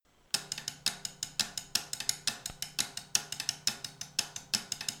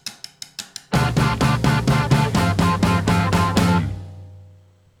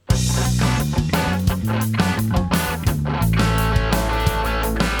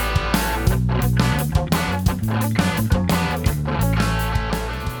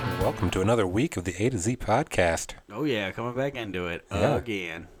to another week of the A to Z podcast. Oh, yeah, coming back into it Yeah.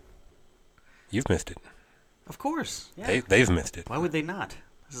 again. You've missed it. Of course. Yeah. They've missed it. Why would they not?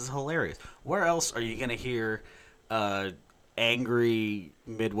 This is hilarious. Where else are you going to hear angry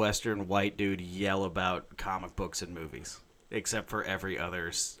Midwestern white dude yell about comic books and movies? Except for every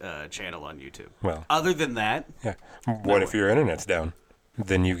other channel on YouTube. Well, Other than that, yeah. What if your internet's down?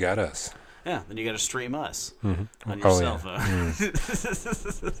 Then you got us. yeah, then you got to stream us Mm-hmm. on your Oh, cell yeah.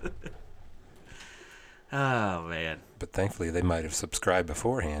 phone. Oh, man. But thankfully, they might have subscribed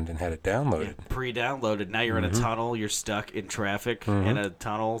beforehand and had it downloaded. Pre-downloaded. Now you're in a tunnel. You're stuck in traffic in a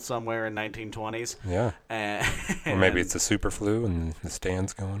tunnel somewhere in 1920s. Yeah. And, Or maybe it's the super flu and the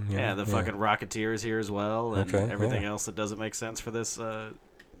stand's going. You yeah, know? the fucking Rocketeer is here as well, and Okay, everything yeah. else that doesn't make sense for this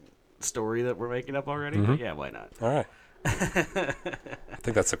story that we're making up already. Mhm. But yeah, why not? All right. I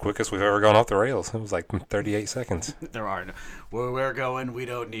think that's the quickest we've ever gone off the rails. It was like 38 seconds. There are no. Where we're going, we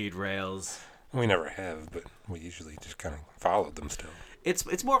don't need rails. We never have, but we usually just kind of followed them still.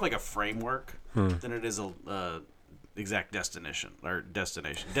 It's more of like a framework Hmm. than it is a exact destination or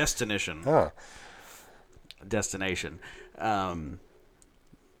destination. Oh, Destination. I'm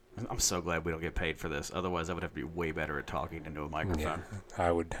so glad we don't get paid for this. Otherwise, I would have to be way better at talking into a yeah. microphone.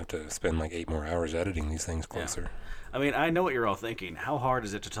 I would have to spend like 8 more hours editing these things closer. I mean, I know what you're all thinking. How hard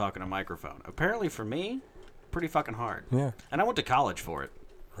is it to talk in a microphone? Apparently, for me, pretty fucking hard. Yeah, And I went to college for it.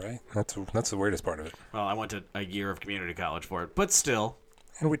 right? That's the weirdest part of it. Well, I went to a year of community college for it, but still.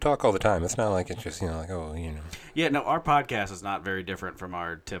 And we talk all the time. It's not like it's just, like, oh, Yeah, no, our podcast is not very different from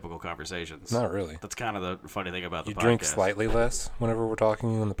our typical conversations. not really. That's kind of the funny thing about the You podcast. drink slightly less whenever we're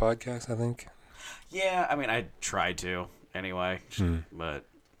talking on the podcast, I think. Yeah, I mean, I try to anyway, Hmm. but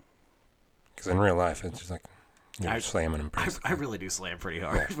Because in real life, it's just like you're I- slamming them. I really do slam pretty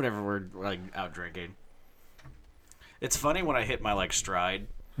hard whenever we're like out drinking. It's funny when I hit my like stride.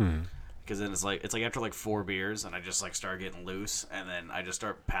 Hmm. Because then it's like after like 4 beers and I just like start getting loose and then I just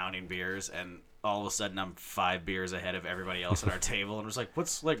start pounding beers and all of a sudden I'm 5 beers ahead of everybody else at our table and I'm just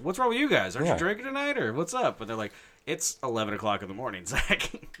like what's wrong with you guys? Aren't Yeah. you drinking tonight or what's up? But they're like, it's 11 o'clock in the morning,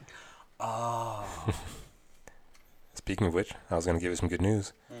 Zach. Speaking of which, I was going to give you some good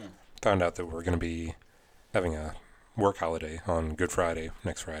news. Found out that we're going to be having a work holiday on Good Friday,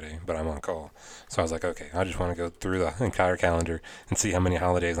 next Friday, but I'm on call. So I was like, okay, I just want to go through the entire calendar and see how many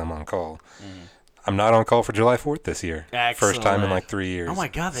holidays I'm on call. I'm not on call for July 4th this year. First time in Excellent. like 3 years. Oh my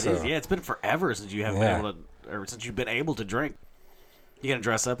god, that is So, yeah, it's been forever since you haven't Yeah. been able to or since you've been able to drink. You gonna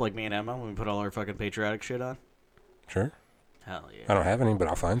dress up like me and Emma when we put all our fucking patriotic shit on? Sure. Hell yeah. I don't have any, but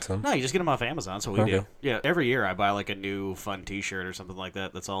I'll find some. No, you just get them off Amazon. So we do. Okay. Yeah, every year I buy like a new fun T-shirt or something like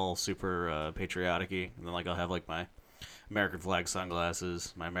that. That's all super patriotic-y. And then like I'll have like my American flag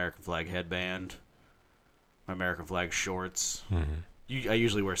sunglasses, my American flag headband, my American flag shorts. Mm-hmm. I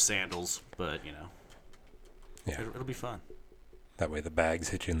usually wear sandals, but Yeah. it'll be fun. That way the bags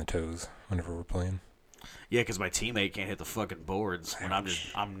hit you in the toes whenever we're playing. Yeah, because my teammate can't hit the fucking boards when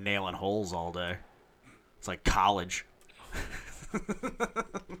I'm nailing holes all day. It's like college.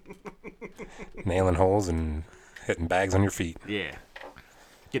 Nailing holes and hitting bags on your feet. Yeah.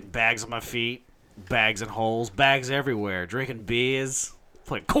 Getting bags on my feet, bags and holes, bags everywhere, drinking beers,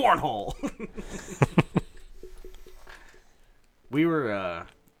 playing cornhole. We were,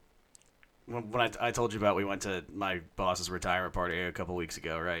 when I told you about we went to my boss's retirement party a couple weeks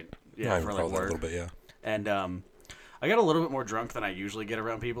ago, right? Yeah, I for recall like that a work. little bit, yeah. And I got a little bit more drunk than I usually get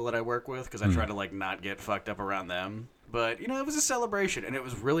around people that I work with because I try to like not get fucked up around them. But it was a celebration and it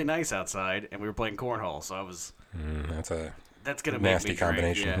was really nice outside, and we were playing cornhole, so that's gonna make nasty me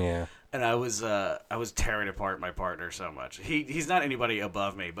combination, drink, yeah. And I was tearing apart my partner so much. He's not anybody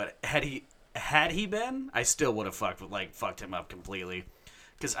above me, but had he been, I still would have fucked him up completely.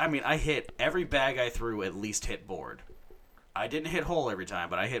 Because I hit every bag I threw at least hit board. I didn't hit hole every time,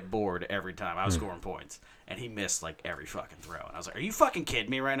 but I hit board every time. I was scoring points. And he missed, like, every fucking throw. And I was like, are you fucking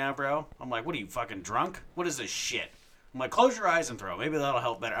kidding me right now, bro? I'm like, what are you, fucking drunk? What is this shit? I'm like, close your eyes and throw. Maybe that'll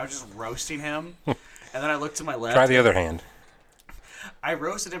help better. I was just roasting him. And then I looked to my left. Try the other hand. I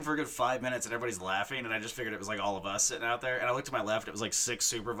roasted him for a good 5 minutes, and everybody's laughing, and I just figured it was, like, all of us sitting out there. And I looked to my left. It was, like, 6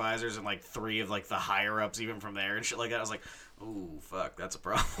 supervisors and, like, 3 of, like, the higher-ups even from there and shit like that. I was like, ooh, fuck, that's a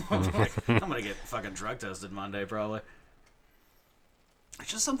problem. I'm going to get fucking drug tested Monday, probably.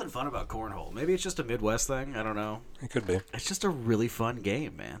 It's just something fun about cornhole. Maybe it's just a Midwest thing. I don't know. It could be. It's just a really fun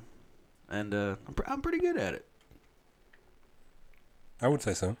game, man. And I'm pretty good at it. I would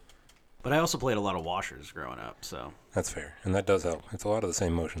say so. But I also played a lot of washers growing up, so. That's fair. And that does help. It's a lot of the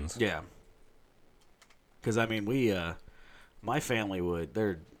same motions. Yeah. Because, my family there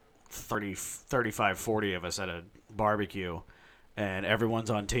are 35, 40 of us at a barbecue, and everyone's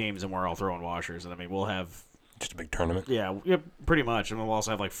on teams, and we're all throwing washers. And I mean, we'll have Just a big tournament. yeah, pretty much. And we'll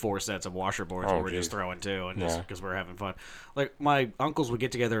also have like 4 sets of washer boards where we're just throwing too, and just because we're having fun. Like my uncles would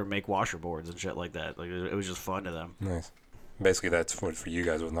get together and make washer boards and shit like that. Like it was just fun to them. Nice. Basically, that's what for you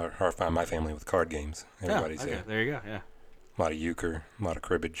guys with my family with card games. Everybody's here. There you go. Yeah. A lot of euchre, a lot of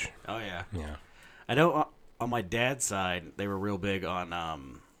cribbage. Oh yeah. Yeah. I know on my dad's side they were real big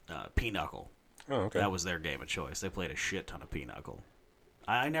on pinochle. Oh, okay. That was their game of choice. They played a shit ton of pinochle.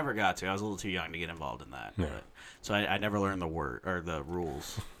 I never got to. I was a little too young to get involved in that. Yeah. So I never learned the word or the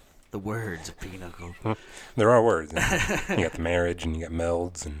rules. The words of pinochle. There are words. You got the marriage and you got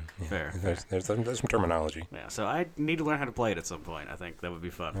melds and Fair. There's some terminology. Yeah, so I need to learn how to play it at some point. I think that would be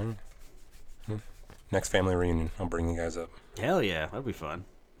fun. Next family reunion, I'll bring you guys up. Hell yeah, that'd be fun.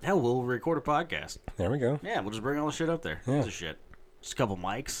 Hell, we'll record a podcast. There we go. Yeah, we'll just bring all the shit up there. Yeah. Just shit. Just a couple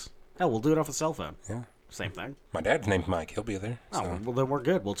mics. Hell, we'll do it off a cell phone. Yeah. Same thing. My dad's name's Mike. He'll be there. Oh, So. well then we're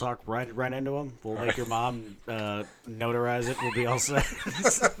good. We'll talk right into him. We'll make your mom notarize it. We'll be all set.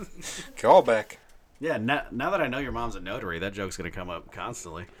 Call back. Yeah, now that I know your mom's a notary, that joke's going to come up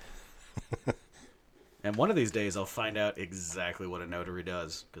constantly. And one of these days I'll find out exactly what a notary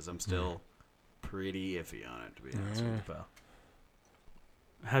does, because I'm still pretty iffy on it, to be honest with you, pal.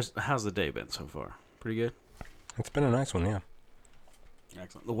 How's the day been so far? Pretty good? It's been a nice one, yeah.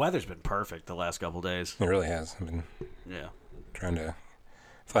 Excellent. The weather's been perfect the last couple days. It really has. I've been trying to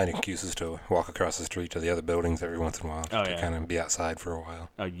find excuses to walk across the street to the other buildings every once in a while to kind of be outside for a while.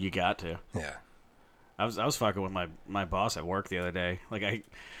 Oh, you got to. Yeah. I was fucking with my boss at work the other day. Like I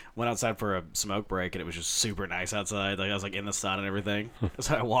went outside for a smoke break and it was just super nice outside. Like I was like in the sun and everything.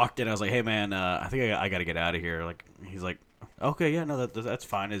 So I walked in. I was like, "Hey man, I think I got to get out of here." Like he's like, "Okay, yeah, no, that's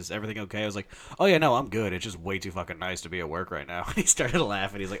fine. Is everything okay?" I was like, "Oh yeah, no, I'm good. It's just way too fucking nice to be at work right now." And he started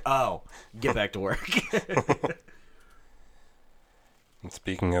laughing. He's like, "Oh, get back to work." And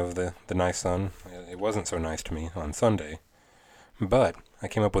speaking of the nice sun, it wasn't so nice to me on Sunday, but I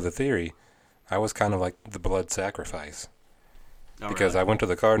came up with a theory. I was kind of like the blood sacrifice. Because I went to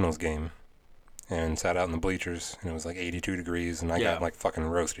the Cardinals game and sat out in the bleachers, and it was like 82 degrees, and I got like fucking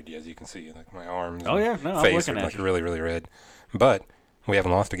roasted, as you can see. Like my arms and face are like really, really red. But we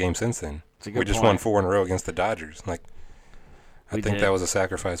haven't lost a game since then. We just won 4 in a row against the Dodgers. Like, I think that was a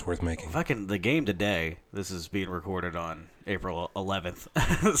sacrifice worth making. Fucking the game today, this is being recorded on April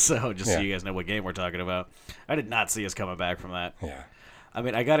 11th, so just so you guys know what game we're talking about. I did not see us coming back from that. Yeah. I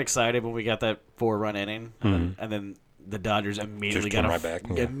mean, I got excited when we got that 4-run inning, and then the Dodgers immediately got a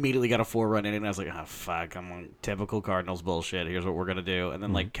 4-run inning. And I was like, "Oh fuck, I'm on typical Cardinals bullshit. Here's what we're gonna do." And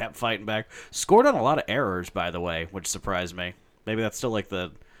then like kept fighting back. Scored on a lot of errors, by the way, which surprised me. Maybe that's still like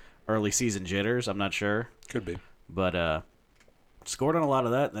the early season jitters. I'm not sure. Could be. But scored on a lot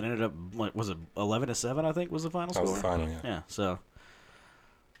of that. Then ended up was it 11-7? I think was the final score. That was the final. Yeah. Yeah. So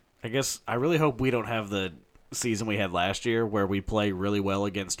I guess I really hope we don't have the season we had last year where we play really well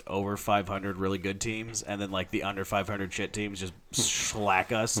against over 500 really good teams, and then like the under 500 shit teams just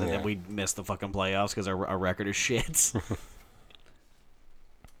slack us, and then we miss the fucking playoffs because our record is shit. It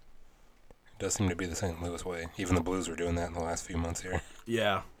does seem to be the St. Louis way. Even the Blues were doing that in the last few months here.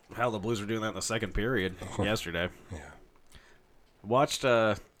 Yeah. Hell, the Blues were doing that in the second period yesterday. Yeah. Watched,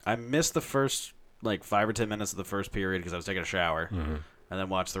 I missed the first like 5 or 10 minutes of the first period because I was taking a shower, and then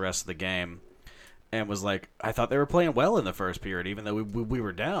watched the rest of the game. And was like, I thought they were playing well in the first period, even though we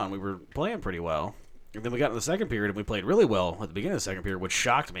were down. We were playing pretty well. And then we got in the second period, and we played really well at the beginning of the second period, which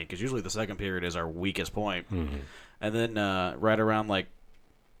shocked me, because usually the second period is our weakest point. And then right around, like,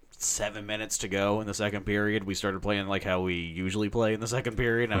 7 minutes to go in the second period, we started playing like how we usually play in the second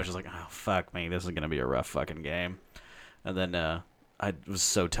period. And I was just like, oh, fuck me, this is going to be a rough fucking game. And then I was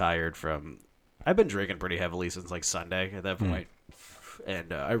so tired from... I've been drinking pretty heavily since, like, Sunday at that point.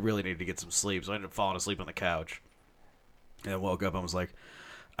 And I really needed to get some sleep, so I ended up falling asleep on the couch. And I woke up and was like,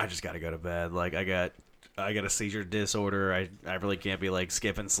 I just got to go to bed. Like, I got a seizure disorder. I really can't be, like,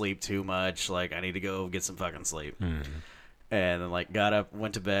 skipping sleep too much. Like, I need to go get some fucking sleep. And then, like, got up,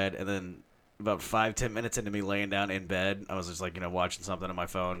 went to bed, and then about 5-10 minutes into me laying down in bed, I was just, like, watching something on my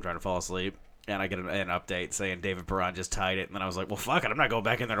phone, trying to fall asleep. And I get an update saying David Perron just tied it. And then I was like, well, fuck it. I'm not going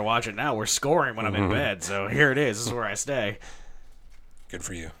back in there to watch it now. We're scoring when I'm in bed. So here it is. This is where I stay. Good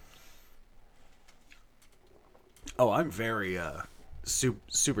for you. Oh, I'm very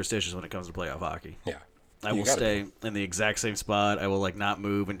superstitious when it comes to playoff hockey. Yeah. I will stay in the exact same spot. I will like not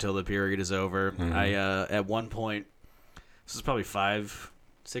move until the period is over. I at one point, this is probably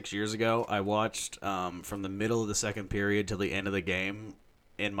 5-6 years ago, I watched from the middle of the second period till the end of the game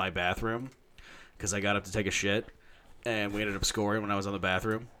in my bathroom because I got up to take a shit, and we ended up scoring when I was on the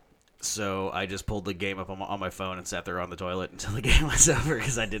bathroom. So I just pulled the game up on my phone and sat there on the toilet until the game was over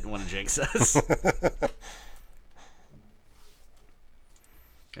because I didn't want to jinx us.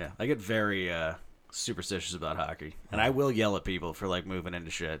 Yeah, I get very superstitious about hockey, and I will yell at people for like moving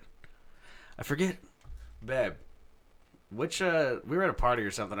into shit. I forget, babe. Which we were at a party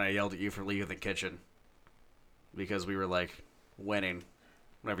or something. And I yelled at you for leaving the kitchen because we were like winning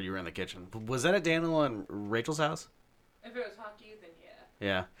whenever you were in the kitchen. Was that at Daniel and Rachel's house? If it was hockey, then yeah.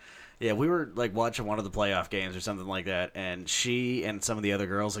 Yeah. Yeah, we were like watching one of the playoff games or something like that, and she and some of the other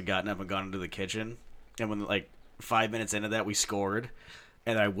girls had gotten up and gone into the kitchen, and when like 5 minutes into that, we scored,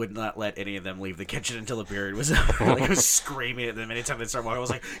 and I would not let any of them leave the kitchen until the period was over. Like I was screaming at them anytime they started walking. I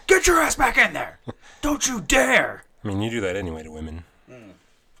was like, "Get your ass back in there! Don't you dare!" I mean, you do that anyway to women. I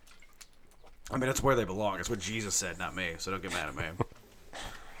mean, that's where they belong. It's what Jesus said, not me. So don't get mad at me.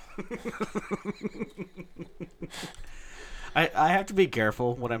 I have to be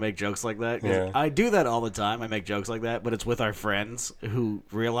careful when I make jokes like that. 'Cause Yeah. I do that all the time. I make jokes like that, but it's with our friends who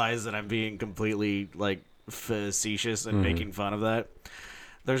realize that I'm being completely like facetious and making fun of that.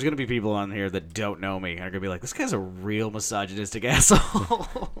 There's gonna be people on here that don't know me and are gonna be like, "This guy's a real misogynistic asshole."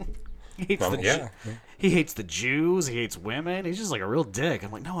 He hates Yeah. he hates the Jews. He hates women. He's just like a real dick.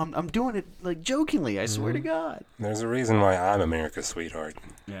 I'm like, no, I'm doing it like jokingly. I swear to God. There's a reason why I'm America's sweetheart.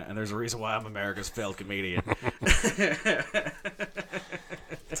 Yeah, and there's a reason why I'm America's failed comedian.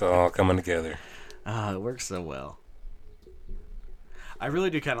 It's all coming together. It works so well. I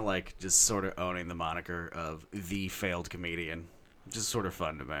really do kind of like just sort of owning the moniker of the failed comedian. Just sort of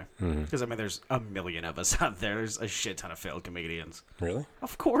fun to me. Because, I mean, there's a million of us out there. There's a shit ton of failed comedians. Really?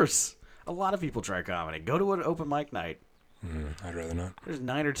 Of course. A lot of people try comedy. Go to an open mic night. I'd rather not. There's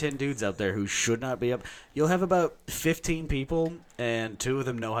 9 or 10 dudes out there who should not be up. You'll have about 15 people, and 2 of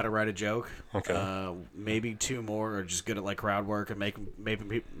them know how to write a joke. Okay. Maybe 2 more are just good at like crowd work and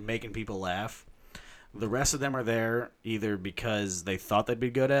making people laugh. The rest of them are there either because they thought they'd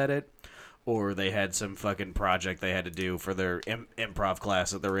be good at it, or they had some fucking project they had to do for their improv class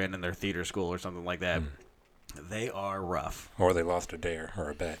that they're in their theater school or something like that. They are rough. Or they lost a dare or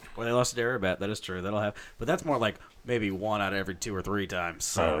a bet. Or they lost a dare or a bet. That is true. That'll have, but that's more like maybe 1 out of every 2 or 3 times.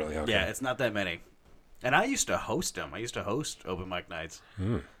 So, Oh, really? Okay. yeah, it's not that many. And I used to host them. I used to host open mic nights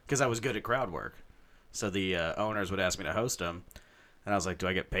because I was good at crowd work. So the owners would ask me to host them. And I was like, do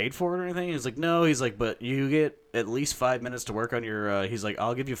I get paid for it or anything? He's like, no. He's like, but you get at least 5 minutes to work on your... he's like,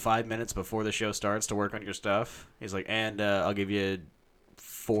 I'll give you 5 minutes before the show starts to work on your stuff. He's like, and I'll give you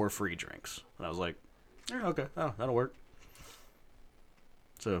 4 free drinks. And I was like, yeah, okay. Oh, that'll work.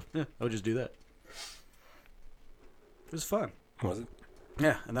 So, yeah, I would just do that. It was fun. Was it?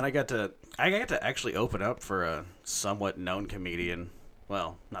 Yeah, and then I got to actually open up for a somewhat known comedian.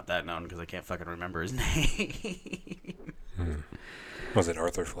 Well, not that known because I can't fucking remember his name. Was it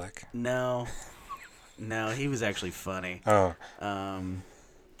Arthur Fleck? No, he was actually funny. Oh.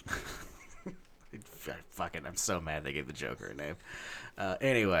 Fucking, I'm so mad they gave the Joker a name.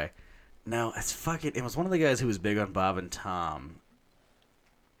 Anyway, no, it was one of the guys who was big on Bob and Tom.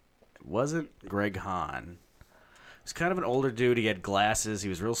 It wasn't Greg Hahn. He was kind of an older dude. He had glasses. He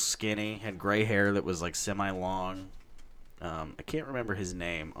was real skinny. Had gray hair that was like semi-long. I can't remember his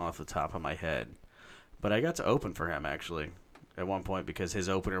name off the top of my head. But I got to open for him, actually, at one point because his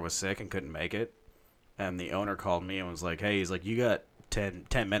opener was sick and couldn't make it. And the owner called me and was like, hey, he's like, you got 10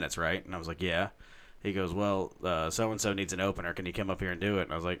 minutes, right? And I was like, yeah. He goes, well, so-and-so needs an opener. Can you come up here and do it?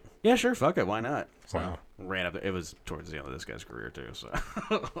 And I was like, yeah, sure, fuck it. Why not? So Wow. ran up there. It was towards the end of this guy's career, too. So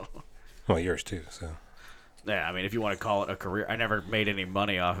Well, yours too, so. yeah, I mean, if you want to call it a career. I never made any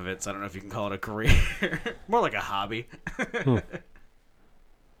money off of it, so I don't know if you can call it a career. More like a hobby.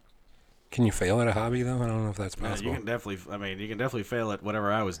 Can you fail at a hobby, though? I don't know if that's possible. You can definitely fail at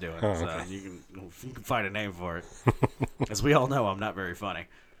whatever I was doing. Oh, So okay. you can find a name for it. As we all know, I'm not very funny.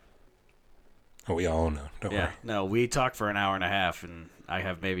 Oh, we all know. Don't Yeah, worry. no, we talked for an hour and a half, and I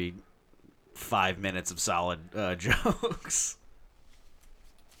have maybe 5 minutes of solid jokes.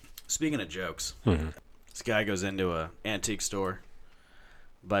 Speaking of jokes, this guy goes into a antique store,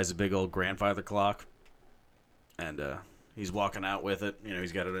 buys a big old grandfather clock, and he's walking out with it. You know,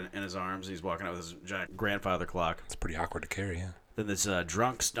 he's got it in his arms. He's walking out with his giant grandfather clock. It's pretty awkward to carry, yeah. Then this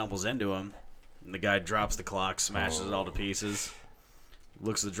drunk stumbles into him, and the guy drops the clock, smashes it all to pieces.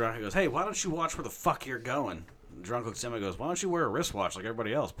 Looks at the drunk and goes, hey, why don't you watch where the fuck you're going? The drunk looks at him and goes, why don't you wear a wristwatch like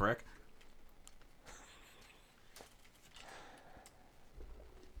everybody else, prick?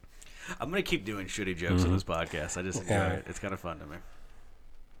 I'm going to keep doing shitty jokes on this podcast. I just enjoy Yeah. it. It's kind of fun to me.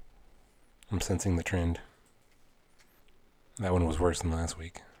 I'm sensing the trend. That one was worse than last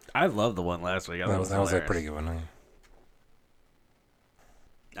week. I love the one last week. I thought That was a hilarious. pretty good one. Huh?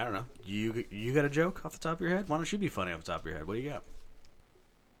 I don't know. You got a joke off the top of your head? Why don't you be funny off the top of your head? What do you got?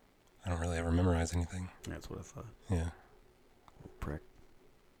 I don't really ever memorize anything. That's what I thought. Yeah. Prick.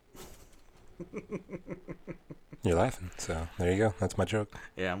 You're laughing, so there you go. That's my joke.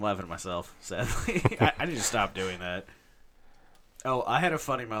 Yeah, I'm laughing at myself, sadly. I need to stop doing that. Oh, I had a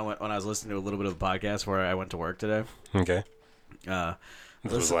funny moment when I was listening to a little bit of a podcast where I went to work today. Okay.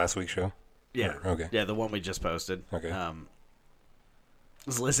 This was last week's show? Yeah. Or, okay. Yeah, the one we just posted. Okay.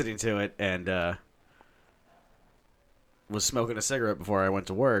 Was listening to it and was smoking a cigarette before I went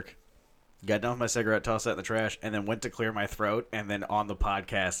to work. Got done with my cigarette, tossed that in the trash, and then went to clear my throat, and then on the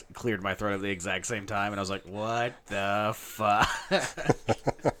podcast cleared my throat at the exact same time, and I was like, what the fuck?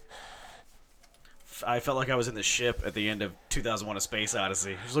 I felt like I was in the ship at the end of 2001: A Space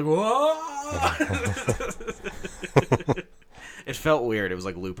Odyssey. I was like, whoa! It felt weird. It was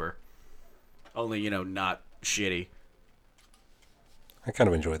like Looper. Only, not shitty. I kind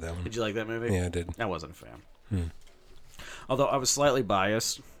of enjoyed that one. Did you like that movie? Yeah, I did. I wasn't a fan. Although I was slightly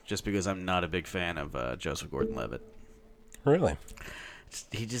biased, just because I'm not a big fan of Joseph Gordon-Levitt. Really?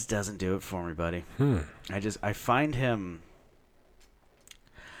 He just doesn't do it for me, buddy. I find him...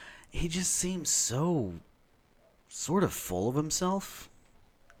 He just seems so sort of full of himself.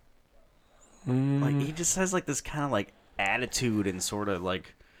 Like, he just has, like, this kind of, like, attitude and sort of,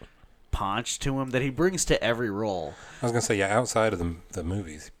 like, punch to him that he brings to every role. I was going to say, yeah, outside of the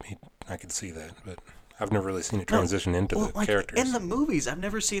movies, I could see that, but I've never really seen it transition into the characters. In the movies, I've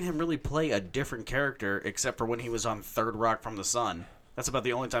never seen him really play a different character except for when he was on Third Rock from the Sun. That's about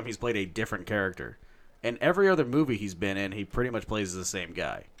the only time he's played a different character. In every other movie he's been in, he pretty much plays the same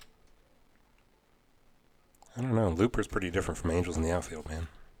guy. I don't know. Looper's pretty different from Angels in the Outfield, man.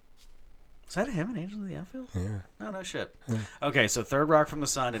 Is that him in Angels in the Outfield? Yeah. No shit. Yeah. Okay, so Third Rock from the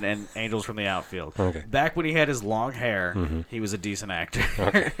Sun and Angels from the Outfield. Okay. Back when he had his long hair, he was a decent actor.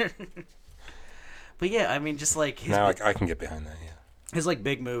 Okay. But yeah, I mean, just like... Now I can get behind that, yeah. His, like,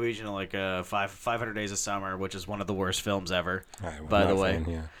 big movies, like 500 Days of Summer, which is one of the worst films ever, I'm by the not way. a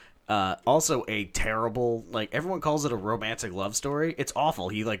fan, yeah. Also a terrible... Like, everyone calls it a romantic love story. It's awful.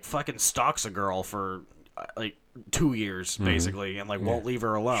 He, like, fucking stalks a girl for... like 2 years basically, and like won't leave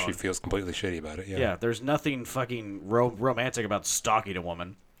her alone. She feels completely shitty about it. Yeah. Yeah, there's nothing fucking romantic about stalking a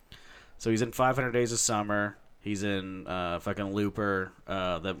woman. So he's in 500 Days of Summer. He's in fucking Looper.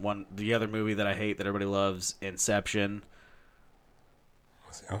 The other movie that I hate that everybody loves, Inception.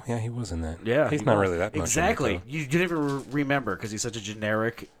 Oh yeah, he was in that. Yeah, he's not really that much. Exactly. In it, you never remember because he's such a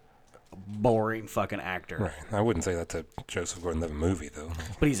generic, boring fucking actor. right. I wouldn't say that's a Joseph Gordon-Levitt movie though.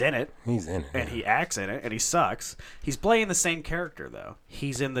 But he's in it. He's in it, and he acts in it, and he sucks. He's playing the same character though.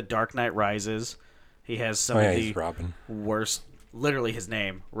 He's in The Dark Knight Rises. He has some of the he's Robin. worst. Literally, his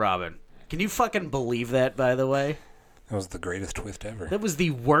name, Robin. Can you fucking believe that? By the way, That was the greatest twist ever. that was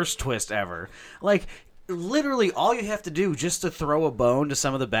the worst twist ever. Like, literally, all you have to do just to throw a bone to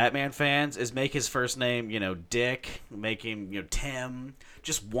some of the Batman fans is make his first name, Dick. Make him, Tim.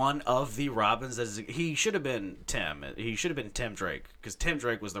 Just one of the Robins. He should have been Tim. He should have been Tim Drake, because Tim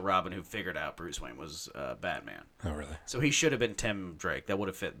Drake was the Robin who figured out Bruce Wayne was Batman. Oh, really? So he should have been Tim Drake. That would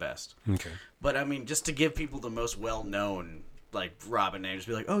have fit best. Okay. But I mean, just to give people the most well-known like Robin names,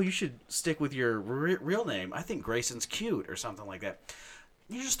 be like, oh, you should stick with your real name. I think Grayson's cute or something like that.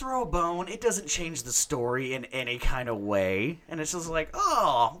 You just throw a bone. It doesn't change the story in any kind of way. And it's just like,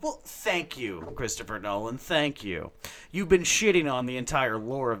 oh, well, thank you, Christopher Nolan. Thank you. You've been shitting on the entire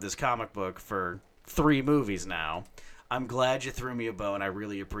lore of this comic book for 3 movies now. I'm glad you threw me a bone. I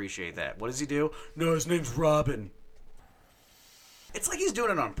really appreciate that. What does he do? No, his name's Robin. It's like he's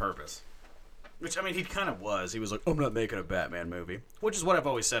doing it on purpose. Which, I mean, he kind of was. He was like, I'm not making a Batman movie. Which is what I've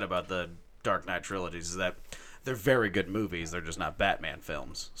always said about the Dark Knight trilogies, is that they're very good movies. They're just not Batman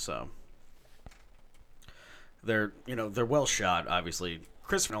films. So they're well shot, obviously.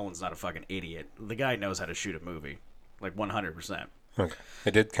 Christopher Nolan's not a fucking idiot. The guy knows how to shoot a movie. Like 100%. Okay.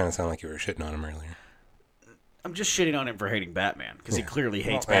 It did kind of sound like you were shitting on him earlier. I'm just shitting on him for hating Batman, because he clearly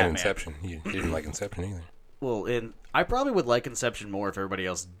hates and Batman. Inception. You didn't like Inception either. Well, I probably would like Inception more if everybody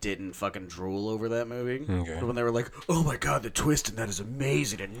else didn't fucking drool over that movie. Okay. But when they were like, oh my god, the twist in that is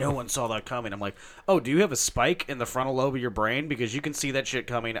amazing and no one saw that coming. I'm like, oh, do you have a spike in the frontal lobe of your brain? Because you can see that shit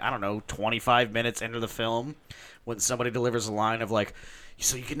coming, I don't know, 25 minutes into the film when somebody delivers a line of like,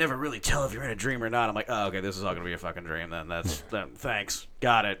 so you can never really tell if you're in a dream or not. I'm like, oh, okay, this is all going to be a fucking dream then. Thanks.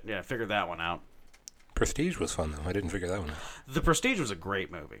 Got it. Yeah, figured that one out. Prestige was fun, though. I didn't figure that one out. The Prestige was a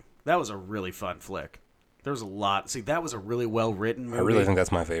great movie. That was a really fun flick. There was a lot. See, that was a really well-written movie. I really think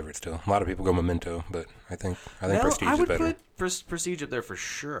that's my favorite still. A lot of people go Memento, but I think Prestige I is would better. put Prestige up there for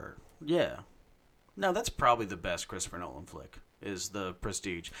sure. Yeah. No, that's probably the best Christopher Nolan flick. is The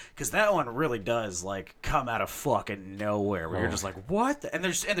Prestige, because that one really does like come out of fucking nowhere, where you're just like, what? And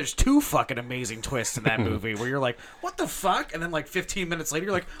there's two fucking amazing twists in that movie where you're like, what the fuck? And then like 15 minutes later,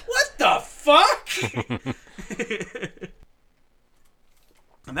 you're like, what the fuck?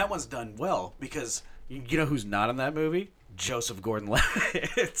 And that one's done well because you know who's not in that movie? Joseph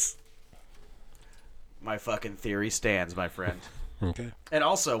Gordon-Levitt. My fucking theory stands, my friend. Okay. And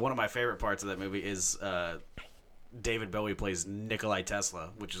also, one of my favorite parts of that movie is David Bowie plays Nikolai Tesla,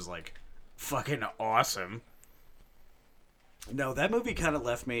 which is like fucking awesome. No, that movie kind of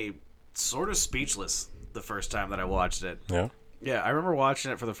left me sort of speechless the first time that I watched it. Yeah. Yeah, I remember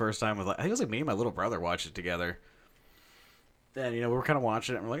watching it for the first time with, I think it was like me and my little brother watched it together. And, we were kind of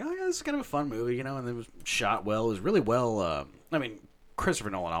watching it, and we're like, oh, yeah, this is kind of a fun movie, and it was shot well. It was really well, Christopher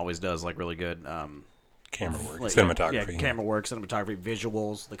Nolan always does, like, really good... camera work, like, cinematography. Yeah, camera work, cinematography,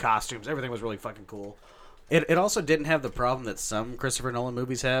 visuals, the costumes, everything was really fucking cool. It also didn't have the problem that some Christopher Nolan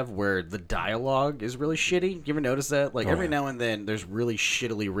movies have, where the dialogue is really shitty. You ever notice that? Like, every now and then, there's really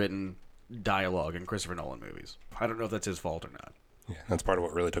shittily written dialogue in Christopher Nolan movies. I don't know if that's his fault or not. Yeah, that's part of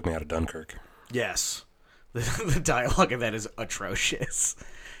what really took me out of Dunkirk. Yes. The dialogue of that is atrocious.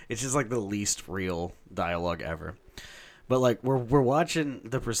 It's just like the least real dialogue ever. But like we're watching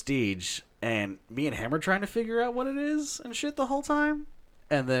The Prestige, and me and him are trying to figure out what it is and shit the whole time,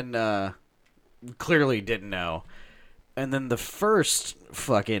 and then clearly didn't know. And then the first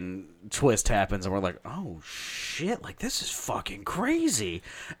fucking twist happens, and we're like, oh shit, like this is fucking crazy.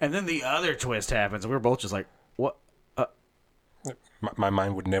 And then the other twist happens, and we're both just like, what? My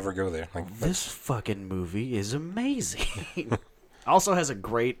mind would never go there. Like This fucking movie is amazing. Also has a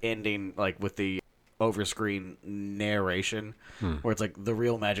great ending, like with the overscreen narration, where it's like the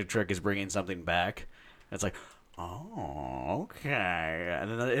real magic trick is bringing something back. It's like, oh, okay.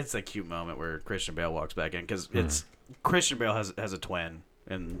 And then it's a cute moment where Christian Bale walks back in, because it's Christian Bale has a twin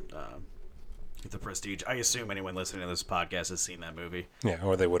in The Prestige. I assume anyone listening to this podcast has seen that movie. Yeah,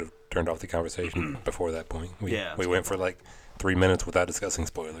 or they would have turned off the conversation before that point. Yeah, we went for like 3 minutes without discussing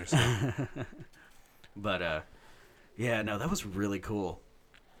spoilers. But yeah, no, that was really cool.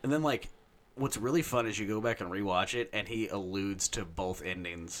 And then like, what's really fun is you go back and rewatch it, and he alludes to both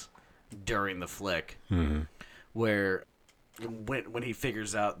endings during the flick, where when he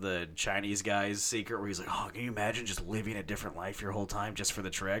figures out the Chinese guy's secret, where he's like, oh, can you imagine just living a different life your whole time just for the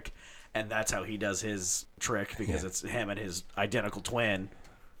trick? And that's how he does his trick, because it's him and his identical twin,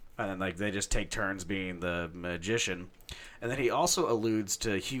 and then like they just take turns being the magician. And then he also alludes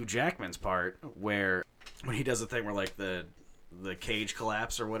to Hugh Jackman's part, where when he does the thing where like the cage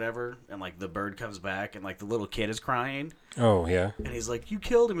collapse or whatever, and like the bird comes back, and like the little kid is crying. Oh yeah. And he's like, you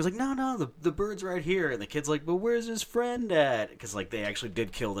killed him. He's like, no, the bird's right here. And the kid's like, but where's his friend at? Because like they actually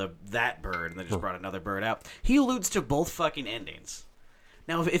did kill that bird, and they just brought another bird out. He alludes to both fucking endings.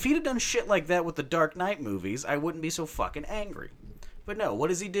 Now, if he'd have done shit like that with the Dark Knight movies, I wouldn't be so fucking angry. But no, what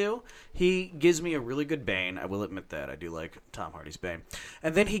does he do? He gives me a really good Bane. I will admit that. I do like Tom Hardy's Bane.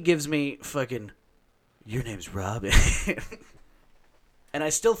 And then he gives me fucking, your name's Robin. And I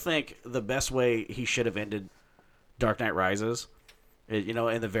still think the best way he should have ended Dark Knight Rises, in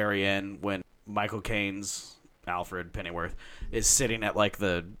the very end, when Michael Caine's Alfred Pennyworth is sitting at like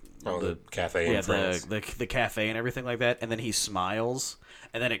the cafe in France. the cafe and everything like that, and then he smiles,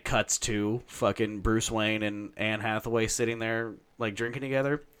 and then it cuts to fucking Bruce Wayne and Anne Hathaway sitting there like drinking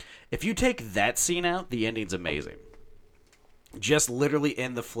together. If you take that scene out, the ending's amazing. Just literally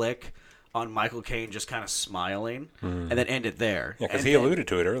in the flick on Michael Caine just kind of smiling, and then end it there. Yeah, because he alluded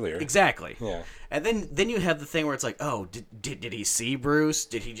to it earlier. Exactly. Yeah. And then you have the thing where it's like, oh, did he see Bruce?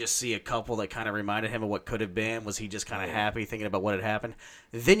 Did he just see a couple that kind of reminded him of what could have been? Was he just kind of happy thinking about what had happened?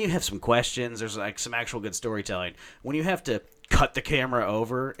 Then you have some questions. There's like some actual good storytelling. When you have to cut the camera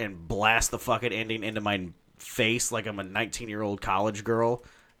over and blast the fucking ending into my face like I'm a 19-year-old college girl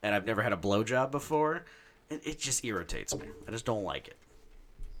and I've never had a blowjob before, it just irritates me. I just don't like it.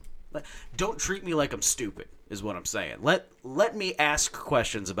 Don't treat me like I'm stupid, is what I'm saying. Let me ask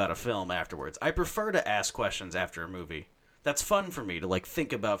questions about a film afterwards. I prefer to ask questions after a movie. That's fun for me to like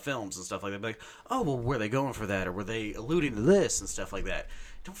think about films and stuff like that. Be like, oh, well, were they going for that, or were they alluding to this and stuff like that?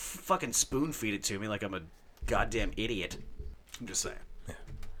 Don't fucking spoon feed it to me like I'm a goddamn idiot. I'm just saying. Yeah,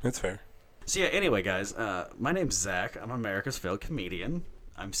 that's fair. So yeah, anyway, guys, my name's Zach. I'm America's failed comedian.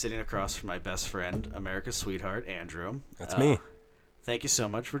 I'm sitting across from my best friend, America's sweetheart, Andrew. That's me. Thank you so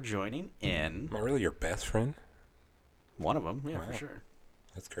much for joining in. Am I really your best friend? One of them, yeah, Wow. for sure.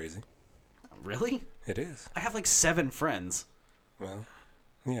 That's crazy. Really? It is. I have like 7 friends. Well,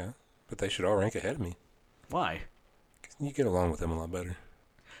 yeah, but they should all rank ahead of me. Why? 'Cause you get along with them a lot better.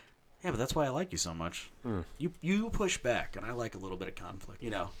 Yeah, but that's why I like you so much. You push back, and I like a little bit of conflict.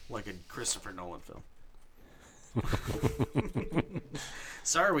 You know, like a Christopher Nolan film.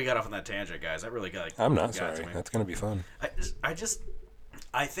 Sorry we got off on that tangent, guys. I really got. I'm not sorry. That's gonna be fun.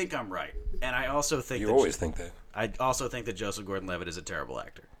 I think I'm right, and I also think you always think that. I also think that Joseph Gordon-Levitt is a terrible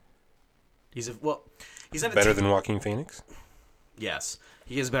actor. He's not better than Joaquin Phoenix. Yes,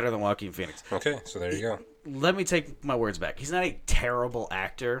 he is better than Joaquin Phoenix. Okay, so there you go. Let me take my words back. He's not a terrible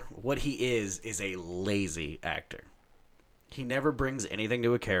actor. What he is a lazy actor. He never brings anything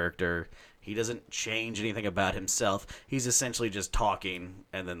to a character. He doesn't change anything about himself. He's essentially just talking,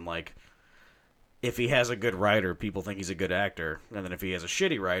 and then, like, if he has a good writer, people think he's a good actor. And then if he has a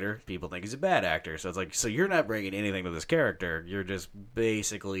shitty writer, people think he's a bad actor. So it's like, so you're not bringing anything to this character. You're just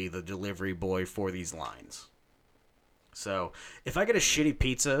basically the delivery boy for these lines. So if I get a shitty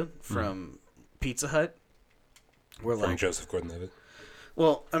pizza from Pizza Hut, from Joseph Gordon-Levitt.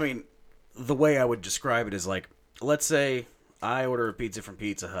 Well, I mean, the way I would describe it is like, let's say I order a pizza from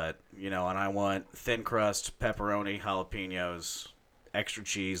Pizza Hut, you know, and I want thin crust, pepperoni, jalapenos, extra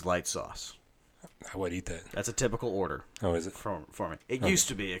cheese, light sauce. I would eat that. That's a typical order. Oh, is it? For me. It used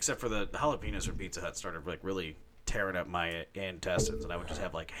to be, except for the jalapenos from Pizza Hut started like really tearing up my intestines, and I would just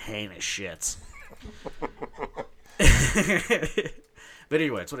have like heinous shits. But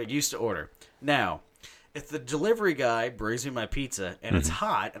anyway, it's what I used to order. Now, if the delivery guy brings me my pizza and it's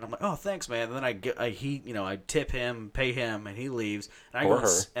hot, and I'm like, "Oh, thanks, man," and then I tip him, pay him, and he leaves,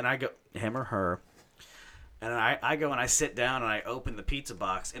 and I go him or her. And I go and I sit down and I open the pizza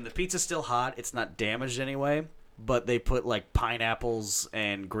box, and the pizza's still hot. It's not damaged anyway, but they put like pineapples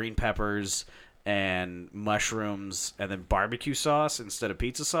and green peppers and mushrooms and then barbecue sauce instead of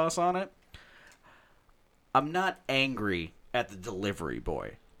pizza sauce on it. I'm not angry at the delivery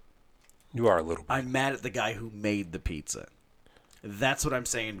boy. You are a little bit. I'm mad at the guy who made the pizza. That's what I'm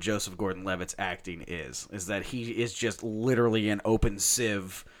saying Joseph Gordon-Levitt's acting is that he is just literally an open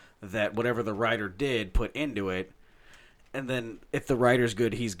sieve that whatever the writer did put into it, and then if the writer's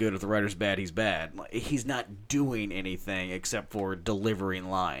good, he's good. If the writer's bad, he's bad. He's not doing anything except for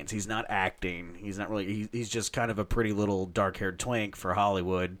delivering lines. He's not acting. He's not really. He's just kind of a pretty little dark-haired twink for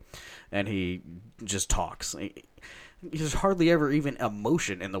Hollywood, and he just talks. There's hardly ever even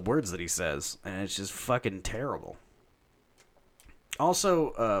emotion in the words that he says, and it's just fucking terrible.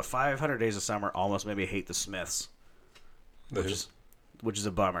 Also, 500 Days of Summer almost made me hate the Smiths. Which is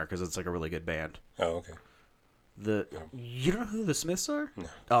a bummer because it's like a really good band. Oh, okay. You don't know who the Smiths are? No.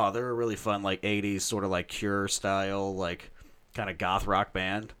 Oh, they're a really fun like 80s sort of like Cure style like kind of goth rock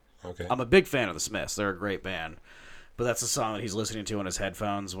band. Okay. I'm a big fan of the Smiths. They're a great band. But that's the song that he's listening to on his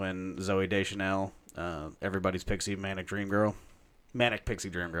headphones when Zooey Deschanel, Everybody's Pixie Manic Pixie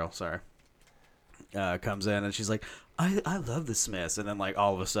Dream Girl, sorry, comes in and she's like, I love the Smiths, and then like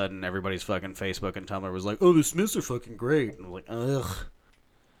all of a sudden everybody's fucking Facebook and Tumblr was like, oh, the Smiths are fucking great, and I'm like, ugh.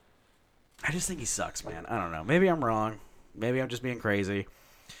 I just think he sucks, man. I don't know. Maybe I'm wrong. Maybe I'm just being crazy.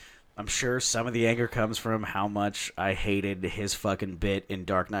 I'm sure some of the anger comes from how much I hated his fucking bit in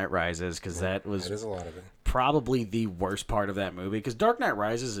Dark Knight Rises, because that is a lot of it. Probably the worst part of that movie, because Dark Knight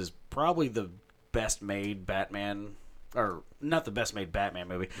Rises is probably the best made Batman, or not the best made Batman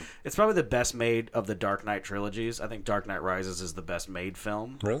movie. It's probably the best made of the Dark Knight trilogies. I think Dark Knight Rises is the best made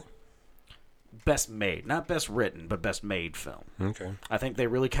film. Really? Best made, not best written, but best made film. Okay. I think they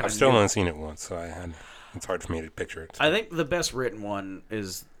really kind of. I've still only seen it once, so it's hard for me to picture it. I think the best written one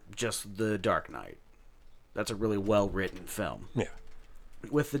is just The Dark Knight. That's a really well written film. Yeah.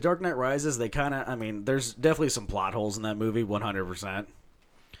 With The Dark Knight Rises, they kind of, I mean, there's definitely some plot holes in that movie, 100%.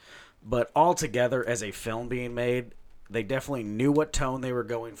 But altogether, as a film being made, they definitely knew what tone they were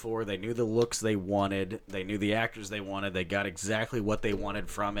going for. They knew the looks they wanted. They knew the actors they wanted. They got exactly what they wanted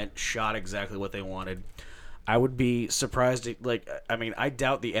from it, shot exactly what they wanted. I would be surprised, I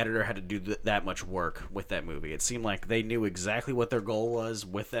doubt the editor had to do that much work with that movie. It seemed like they knew exactly what their goal was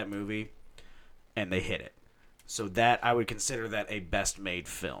with that movie, and they hit it. So that, I would consider that a best-made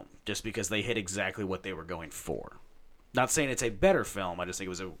film, just because they hit exactly what they were going for. Not saying it's a better film, I just think it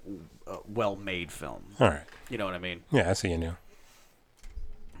was a well-made film. All right. You know what I mean? Yeah, I see you now.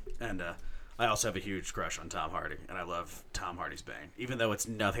 And I also have a huge crush on Tom Hardy, and I love Tom Hardy's Bane. Even though it's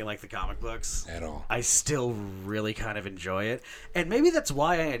nothing like the comic books. At all. I still really kind of enjoy it. And maybe that's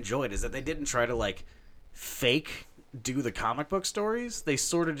why I enjoy it, is that they didn't try to, fake do the comic book stories. They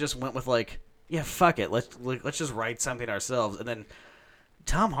sort of just went with, yeah, fuck it. Let's just write something ourselves. And then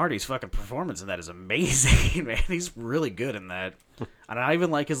Tom Hardy's fucking performance in that is amazing, man. He's really good in that. And I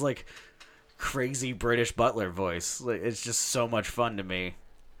even like his, crazy British butler voice. It's just so much fun to me.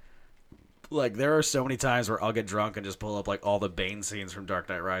 Like, there are so many times where I'll get drunk and just pull up, like, all the Bane scenes from Dark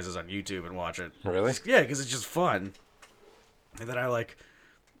Knight Rises on YouTube and watch it. Really? Yeah, because it's just fun. And then I, like,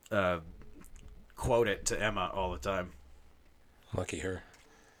 quote it to Emma all the time. Lucky her.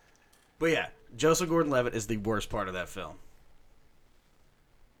 But yeah, Joseph Gordon-Levitt is the worst part of that film.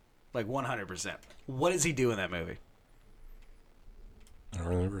 Like, 100%. What does he do in that movie? I don't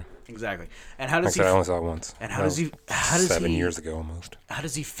remember. Exactly. And how does I only saw it once. And how does he? How does 7 he, years ago almost. How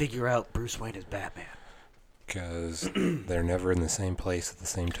does he figure out Bruce Wayne is Batman? Because they're never in the same place at the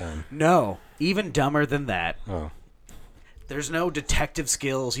same time. No, even dumber than that. Oh. There's no detective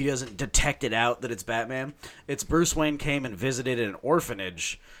skills. He doesn't detect it out that it's Batman. It's Bruce Wayne came and visited an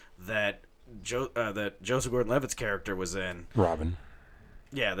orphanage that Joseph Gordon-Levitt's character was in. Robin.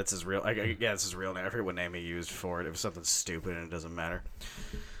 Yeah, that's his real. Yeah, that's his real name. I forget what name he used for it. It was something stupid, and it doesn't matter.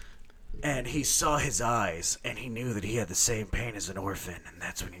 And he saw his eyes, and he knew that he had the same pain as an orphan, and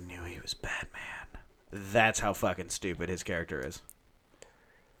that's when he knew he was Batman. That's how fucking stupid his character is.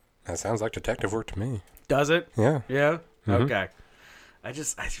 That sounds like detective work to me. Does it? Yeah. Yeah. Mm-hmm. Okay.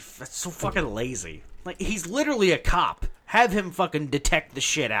 That's so fucking lazy. Like, he's literally a cop. Have him fucking detect the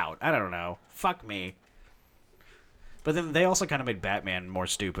shit out. I don't know. Fuck me. But then they also kind of made Batman more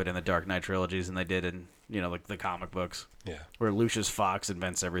stupid in the Dark Knight trilogies than they did in, like the comic books. Yeah. Where Lucius Fox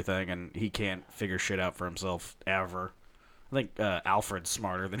invents everything and he can't figure shit out for himself ever. I think Alfred's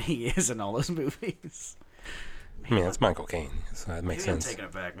smarter than he is in all those movies. I mean, that's Michael Caine, so that makes sense. I'm taking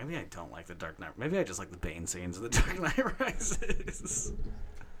it back. Maybe I don't like the Dark Knight. Maybe I just like the Bane scenes of the Dark Knight Rises.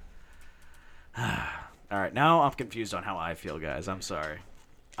 All right, now I'm confused on how I feel, guys. I'm sorry.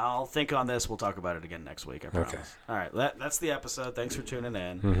 I'll think on this. We'll talk about it again next week, I promise. Okay. All right, that's the episode. Thanks for tuning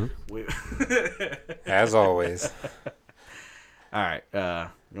in. Mm-hmm. As always. All right, you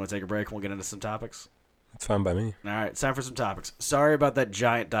want to take a break and we'll get into some topics? It's fine by me. All right, it's time for some topics. Sorry about that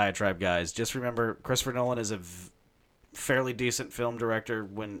giant diatribe, guys. Just remember, Christopher Nolan is a fairly decent film director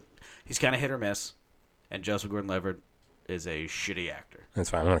when he's kind of hit or miss, and Joseph Gordon-Levitt is a shitty actor. It's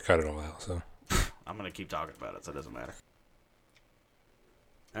fine. I'm going to cut it all out, so. I'm going to keep talking about it, so it doesn't matter.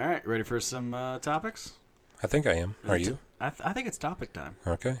 All right, ready for some topics? I think I am. Are you? I think it's topic time.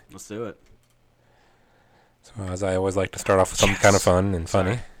 Okay. Let's do it. So, as I always like to start off with something kind of fun and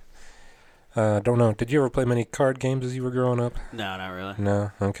funny. Don't know. Did you ever play many card games as you were growing up? No, not really.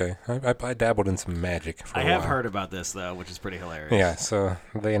 No? Okay. I dabbled in some Magic for a while. I have heard about this, though, which is pretty hilarious. Yeah, so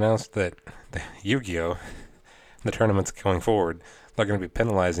they announced that the Yu-Gi-Oh!, the tournaments going forward, they're going to be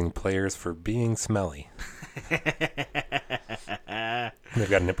penalizing players for being smelly. They've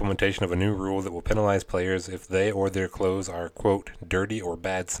got an implementation of a new rule that will penalize players if they or their clothes are, quote, dirty or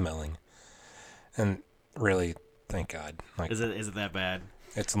bad smelling. And really, thank God. Like, is it that bad?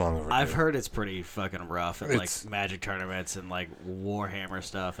 It's long overdue. I've heard it's pretty fucking rough at like Magic tournaments and like Warhammer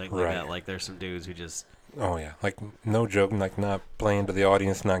stuff, things like that. Like there's some dudes who just... Oh yeah, like no joke, like not playing to the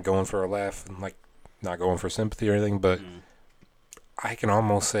audience, not going for a laugh, and like not going for sympathy or anything, but I can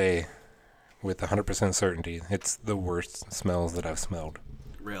almost say with 100% certainty it's the worst smells that I've smelled.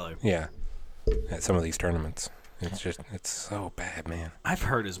 Really? Yeah. At some of these tournaments. It's so bad, man. I've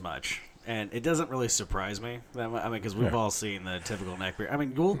heard as much. And it doesn't really surprise me. I mean, because we've all seen the typical neckbeard. I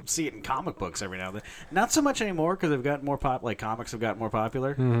mean, we'll see it in comic books every now and then. Not so much anymore because they've gotten more like comics have gotten more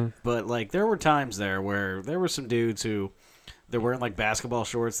popular. Mm-hmm. But like, there were times there where there were some dudes who they're wearing like basketball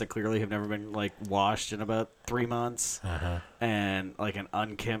shorts that clearly have never been like washed in about 3 months, and like an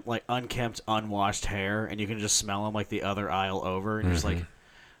unkempt, unwashed hair, and you can just smell them like the other aisle over, and you're just like,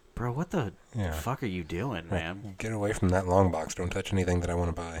 bro, what the fuck are you doing, man? Get away from that long box. Don't touch anything that I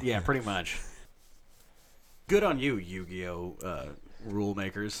want to buy. Yeah, pretty much. Good on you, Yu-Gi-Oh! Rule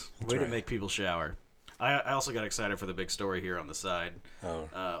makers. Way to make people shower. I also got excited for the big story here on the side.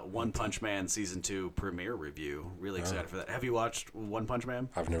 One Punch Man Season 2 premiere review. Really excited for that. Have you watched One Punch Man?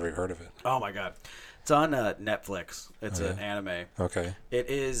 I've never heard of it. Oh, my God. It's on Netflix. It's an anime. Okay. It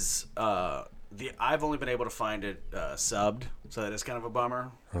is... I've only been able to find it subbed, so that is kind of a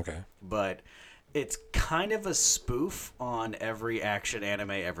bummer. Okay. But it's kind of a spoof on every action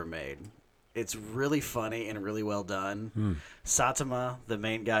anime ever made. It's really funny and really well done. Saitama, the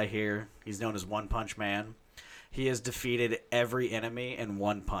main guy here, he's known as One Punch Man. He has defeated every enemy in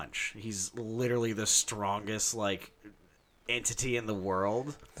one punch. He's literally the strongest, like, entity in the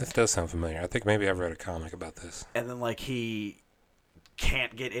world. This does sound familiar. I think maybe I've read a comic about this. And then, like, he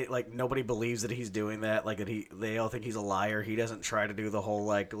can't get it. Like, nobody believes that he's doing that. Like, they all think he's a liar. He doesn't try to do the whole,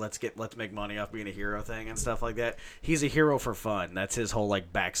 like, let's make money off being a hero thing and stuff like that. He's a hero for fun. That's his whole,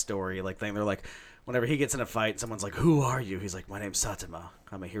 like, backstory, like, thing. They're like, whenever he gets in a fight, someone's like, who are you? He's like, my name's Saitama.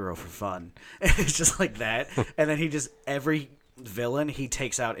 I'm a hero for fun. And it's just like that. And then he just, every villain he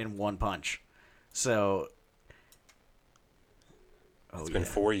takes out in one punch. So. It's been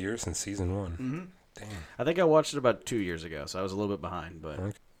 4 years since season 1. Mm-hmm. Damn. I think I watched it about 2 years ago, so I was a little bit behind. But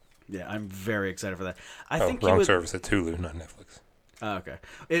Okay. yeah, I'm very excited for that. I Oh, think wrong service. It's Hulu, not Netflix. Oh, okay.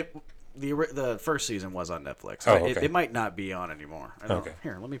 The first season was on Netflix. Oh, It, okay. it might not be on anymore. I don't Okay. know.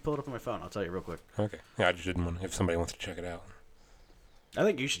 Here, let me pull it up on my phone. I'll tell you real quick. Okay. Yeah, I just didn't want if somebody wants to check it out. I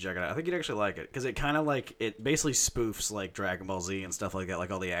think you should check it out. I think you'd actually like it because it kind of like it basically spoofs like Dragon Ball Z and stuff like that,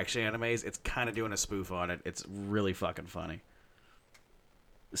 like all the action animes. It's kind of doing a spoof on it. It's really fucking funny.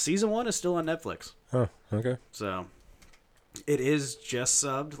 Season 1 is still on Netflix, Oh, okay. so it is just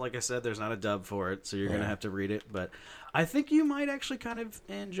subbed. Like I said, there's not a dub for it, so you're gonna have to read it. But I think you might actually kind of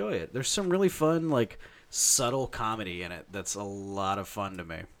enjoy it. There's some really fun, like subtle comedy in it. That's a lot of fun to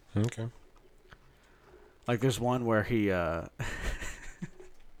me. Okay. Like there's one where he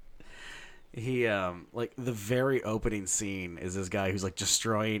like the very opening scene is this guy who's like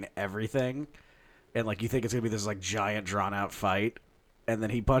destroying everything, and like you think it's gonna be this like giant drawn out fight, and then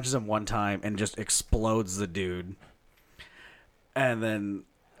he punches him one time and just explodes the dude, and then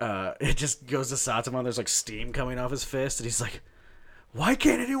it just goes to Satsuma. There's like steam coming off his fist, and he's like, "Why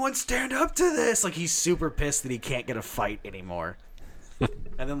can't anyone stand up to this?" Like he's super pissed that he can't get a fight anymore.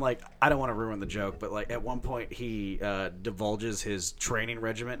 And then, like, I don't want to ruin the joke, but, like, at one point he divulges his training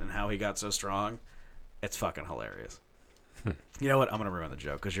regiment and how he got so strong. It's fucking hilarious. You know what? I'm going to ruin the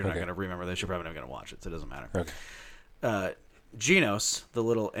joke because you're not going to remember this. You're probably not going to watch it, so it doesn't matter. Okay. Genos, the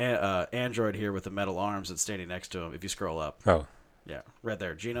little android here with the metal arms that's standing next to him, if you scroll up. Oh. Yeah, right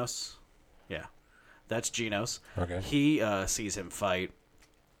there. Genos. Yeah. That's Genos. Okay. He sees him fight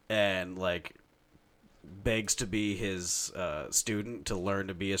and, like, begs to be his student to learn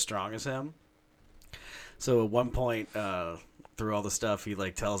to be as strong as him. So at one point, through all the stuff, he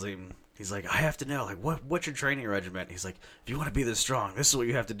like tells him, he's like, I have to know, like, what's your training regiment? He's like, if you want to be this strong, this is what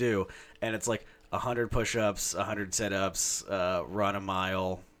you have to do. And it's like 100 push-ups, 100 sit-ups, run a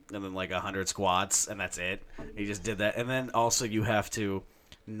mile, and then like 100 squats, and that's it. He just did that. And then also you have to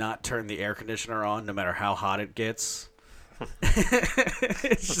not turn the air conditioner on no matter how hot it gets.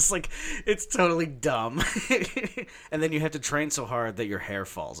 It's just like, it's totally dumb. And then you have to train so hard that your hair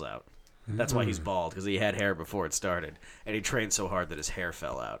falls out. That's why he's bald, because he had hair before it started, and he trained so hard that his hair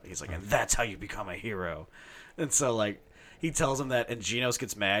fell out. He's like, and that's how you become a hero. And so like he tells him that, and Genos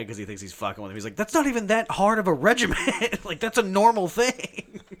gets mad because he thinks he's fucking with him. He's like, that's not even that hard of a regiment. Like, that's a normal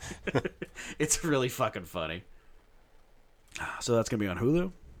thing. It's really fucking funny. So that's gonna be on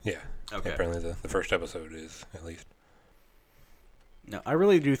Hulu. Yeah. Okay. Apparently the first episode is, at least. No, I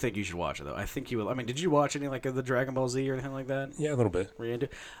really do think you should watch it, though. I think you will. I mean, did you watch any, like, of the Dragon Ball Z or anything like that? Yeah, a little bit. Were you into?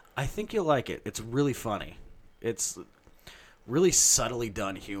 I think you'll like it. It's really funny. It's really subtly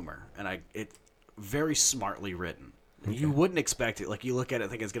done humor, and it very smartly written. Okay. You wouldn't expect it. Like, you look at it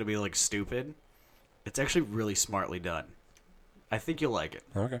and think it's going to be, like, stupid. It's actually really smartly done. I think you'll like it.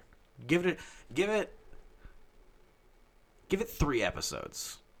 Okay. Give it 3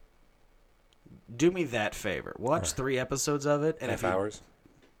 episodes. Do me that favor. Watch 3 episodes of it. And half hours?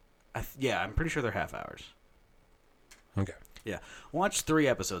 Yeah, I'm pretty sure they're half hours. Okay. Yeah. Watch 3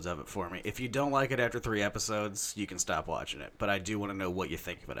 episodes of it for me. If you don't like it after 3 episodes, you can stop watching it. But I do want to know what you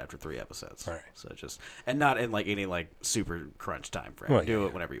think of it after 3 episodes. All right. So and not in like any like super crunch time frame. Well, do yeah.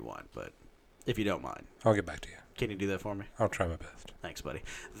 it whenever you want, but if you don't mind. I'll get back to you. Can you do that for me? I'll try my best. Thanks, buddy.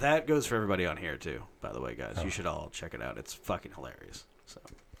 That goes for everybody on here too, by the way, guys. You should all check it out. It's fucking hilarious. So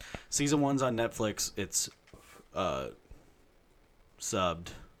season 1's on Netflix. It's subbed.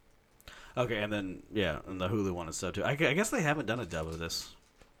 Okay, and then, yeah, and the Hulu one is subbed too. I guess they haven't done a dub of this.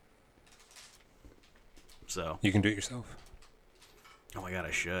 So. You can do it yourself. Oh my god,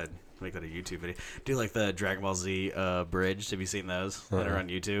 I should. Make that a YouTube video. Do like the Dragon Ball Z bridge. Have you seen those that are on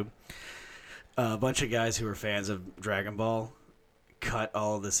YouTube? A bunch of guys who are fans of Dragon Ball cut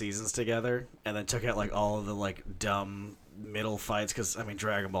all of the seasons together and then took out like all of the like dumb middle fights because I mean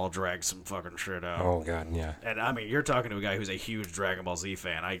Dragon Ball drags some fucking shit out. Oh god, yeah. And I mean you're talking to a guy who's a huge Dragon Ball Z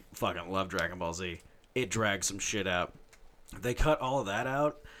fan. I fucking love Dragon Ball Z. It drags some shit out. They cut all of that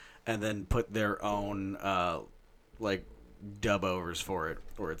out and then put their own like dub overs for it,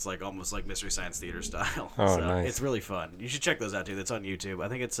 where it's like almost like Mystery Science Theater style. Oh, so nice. It's really fun. You should check those out too. That's on YouTube. I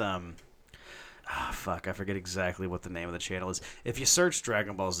think it's fuck, I forget exactly what the name of the channel is. If you search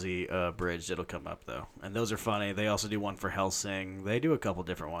Dragon Ball Z Bridged, it'll come up, though. And those are funny. They also do one for Hellsing. They do a couple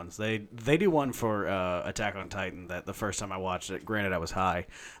different ones. They do one for Attack on Titan that the first time I watched it, granted I was high,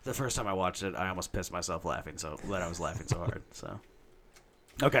 the first time I watched it, I almost pissed myself laughing, so that I was laughing so hard. So,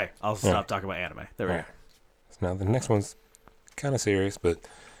 okay, I'll stop talking about anime. There we go. So now the next one's kind of serious, but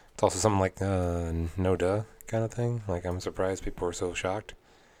It's also something like no duh kind of thing. Like, I'm surprised people are so shocked.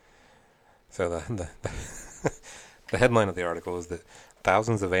 So the headline of the article is that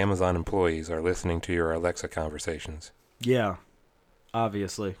thousands of Amazon employees are listening to your Alexa conversations. Yeah,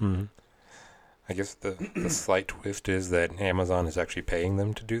 obviously. Mm-hmm. I guess the slight twist is that Amazon is actually paying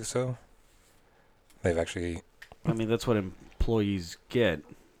them to do so. They've actually... I mean, that's what employees get.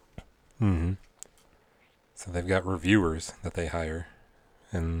 Mm-hmm. So they've got reviewers that they hire,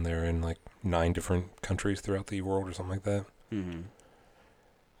 and they're in like 9 different countries throughout the world or something like that. Mm-hmm.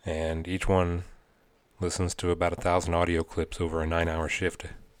 And each one listens to about 1,000 audio clips over a 9-hour shift,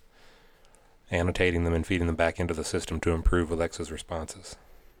 annotating them and feeding them back into the system to improve Alexa's responses.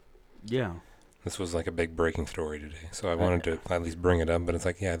 Yeah. This was like a big breaking story today, so I wanted to at least bring it up. But it's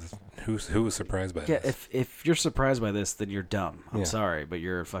like, yeah, who was surprised by this? Yeah, if you're surprised by this, then you're dumb. I'm Yeah. sorry, but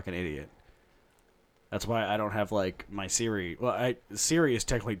you're a fucking idiot. That's why I don't have like my Siri. Well, Siri is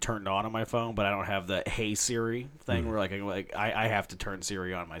technically turned on my phone, but I don't have the Hey Siri thing where I have to turn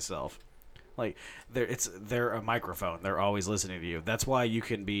Siri on myself. Like they're a microphone. They're always listening to you. That's why you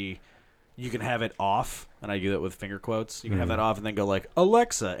can have it off, and I do that with finger quotes. You can have that off and then go like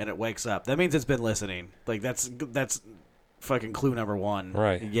Alexa, and it wakes up. That means it's been listening. Like that's fucking clue number 1.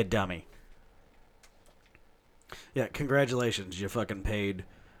 Right. You dummy. Yeah, congratulations. You fucking paid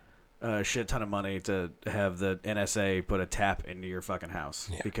a shit ton of money to have the NSA put a tap into your fucking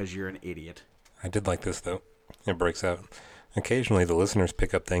house because you're an idiot. I did like this, though. It breaks out. Occasionally, the listeners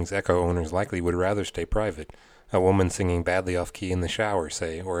pick up things Echo owners likely would rather stay private. A woman singing badly off key in the shower,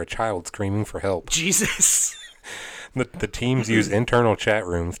 say, or a child screaming for help. Jesus. The teams use internal chat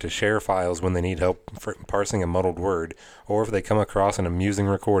rooms to share files when they need help parsing a muddled word, or if they come across an amusing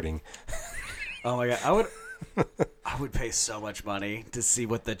recording. Oh my god, I would pay so much money to see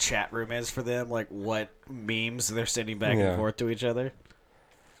what the chat room is for them, like what memes they're sending back and forth to each other.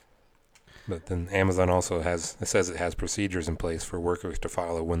 But then Amazon also says it has procedures in place for workers to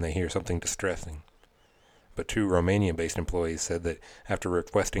follow when they hear something distressing. But 2 Romania-based employees said that after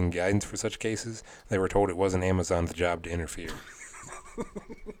requesting guidance for such cases, they were told it wasn't Amazon's job to interfere.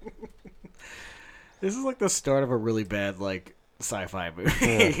 This is like the start of a really bad, like, sci-fi movie.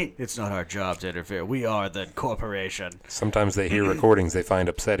 Yeah. It's not our job to interfere. We are the corporation. Sometimes they hear recordings they find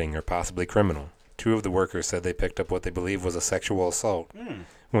upsetting or possibly criminal. 2 of the workers said they picked up what they believe was a sexual assault.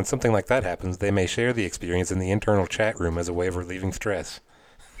 When something like that happens, they may share the experience in the internal chat room as a way of relieving stress.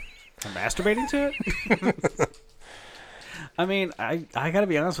 Masturbating to it? I mean, I gotta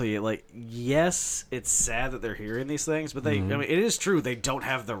be honest with you. Like, yes, it's sad that they're hearing these things, but I mean, it is true. They don't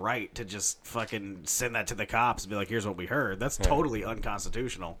have the right to just fucking send that to the cops and be like, here's what we heard. That's totally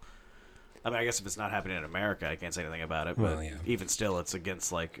unconstitutional. I mean, I guess if it's not happening in America, I can't say anything about it. But even still, it's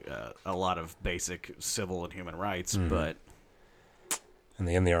against, like, a lot of basic civil and human rights. But And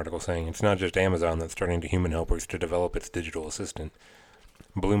they end the article saying, it's not just Amazon that's turning to human helpers to develop its digital assistant.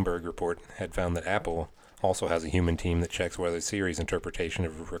 Bloomberg report had found that Apple also has a human team that checks whether Siri's interpretation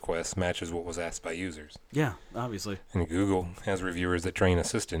of requests matches what was asked by users. yeah, obviously. And Google has reviewers that train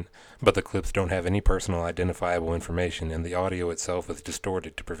Assistant, but the clips don't have any personal identifiable information, and the audio itself is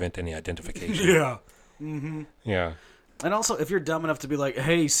distorted to prevent any identification. Yeah. Yeah. And also, if you're dumb enough to be like,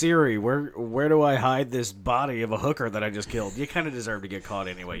 hey, Siri, where do I hide this body of a hooker that I just killed? You kind of deserve to get caught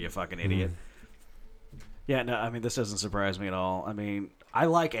anyway, you fucking idiot. Yeah, no, I mean, this doesn't surprise me at all. I mean,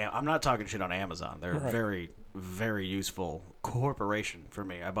 I'm not talking shit on Amazon. They're a very, very useful corporation for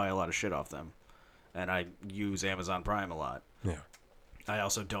me. I buy a lot of shit off them. And I use Amazon Prime a lot. Yeah. I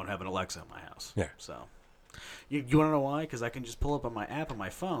also don't have an Alexa in my house. Yeah. So, you want to know why? Because I can just pull up on my app on my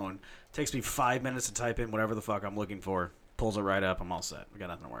phone. It takes me 5 minutes to type in whatever the fuck I'm looking for. Pulls it right up. I'm all set. We got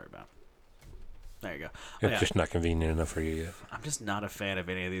nothing to worry about. There you go. It's just not convenient enough for you yet. I'm just not a fan of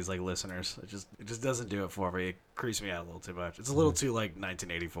any of these like listeners. It just doesn't do it for me. It creeps me out a little too much. It's a little too like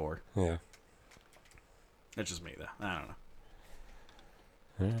 1984. Yeah. That's just me though. I don't know.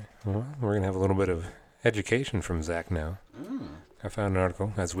 All right. Well, we're going to have a little bit of education from Zach now. I found an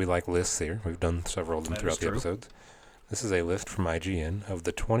article, as we like lists here. We've done several of them throughout the episodes. This is a list from IGN of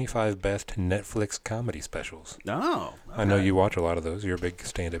the 25 best Netflix comedy specials. Oh, okay. I know you watch a lot of those. You're a big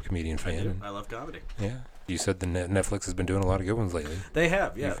stand-up comedian fan. I do. I love comedy. Yeah. You said the Netflix has been doing a lot of good ones lately. They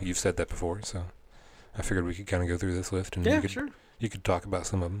have, yeah. You've said that before, so I figured we could kind of go through this list and sure. You could talk about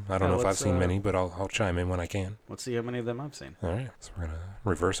some of them. I don't know if I've seen many, but I'll chime in when I can. Let's see how many of them I've seen. All right. So we're going to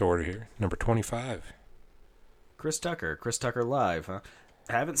reverse order here. Number 25. Chris Tucker Live, huh?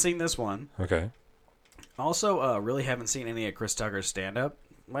 I haven't seen this one. Okay. Also, really haven't seen any of Chris Tucker's stand-up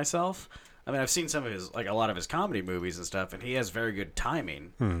myself. I mean, I've seen some of his, like a lot of his comedy movies and stuff, and he has very good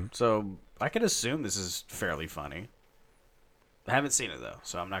timing. So I could assume this is fairly funny. I haven't seen it, though,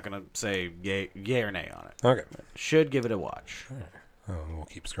 so I'm not going to say yay or nay on it. Okay. Should give it a watch. All right. We'll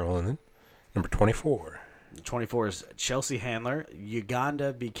keep scrolling then. Number 24. 24 is Chelsea Handler.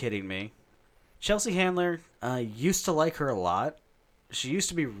 Uganda, be kidding me. Chelsea Handler, used to like her a lot. She used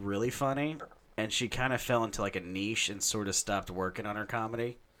to be really funny, and she kind of fell into like a niche and sort of stopped working on her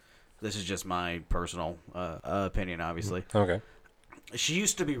comedy. This is just my personal opinion, obviously. Okay. She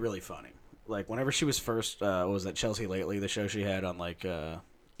used to be really funny. Like, whenever she was first, was that Chelsea Lately, the show she had on, like,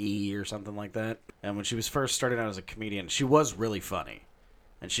 E! Or something like that? And when she was first starting out as a comedian, she was really funny.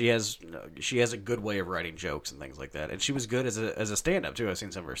 And she has a good way of writing jokes and things like that. And she was good as a stand-up, too. I've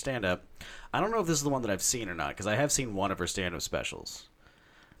seen some of her stand-up. I don't know if this is the one that I've seen or not, because I have seen one of her stand-up specials.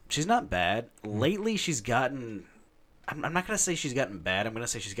 She's not bad. Lately, she's gotten... I'm not going to say she's gotten bad. I'm going to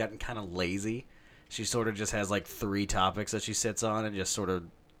say she's gotten kind of lazy. She sort of just has, like, 3 topics that she sits on and just sort of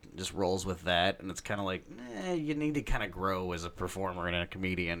just rolls with that. And it's kind of like, you need to kind of grow as a performer and a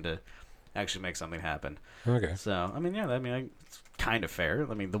comedian to actually make something happen. Okay. So, I mean, yeah, it's kind of fair.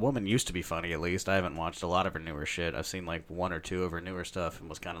 I mean, the woman used to be funny, at least. I haven't watched a lot of her newer shit. I've seen, like, 1 or 2 of her newer stuff and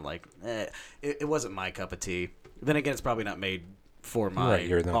was kind of like, it wasn't my cup of tea. Then again, it's probably not made for my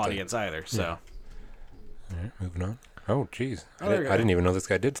audience either, so. Yeah. All right, moving on. Oh, jeez. Oh, I didn't even know this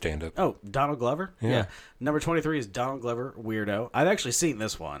guy did stand up. Oh, Donald Glover? Yeah. Number 23 is Donald Glover, Weirdo. I've actually seen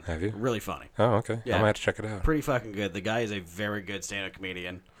this one. Have you? Really funny. Oh, okay. Yeah. I might have to check it out. Pretty fucking good. The guy is a very good stand-up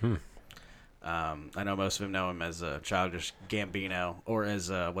comedian. I know most of them know him as Childish Gambino, or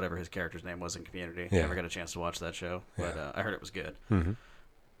as whatever his character's name was in Community. Yeah. Never got a chance to watch that show, but I heard it was good. Mm-hmm.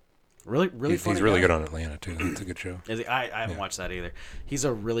 Really funny. He's really guy. good on Atlanta, too. It's a good show. Is he? I haven't watched that either. He's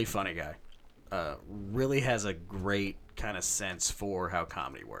a really funny guy. Really has a great kind of sense for how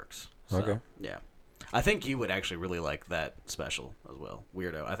comedy works. So, Okay. Yeah. I think you would actually really like that special as well,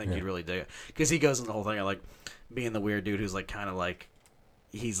 Weirdo. I think you'd really dig it. Because he goes in the whole thing of, like, being the weird dude who's, like, kind of, like,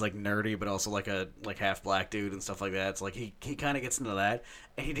 he's, like, nerdy, but also, like, a half-black dude and stuff like that. It's like, he kind of gets into that.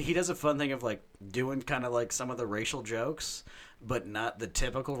 And he does a fun thing of, like, doing kind of, like, some of the racial jokes, but not the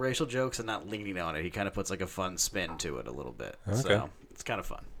typical racial jokes and not leaning on it. He kind of puts, like, a fun spin to it a little bit. Okay. So, it's kind of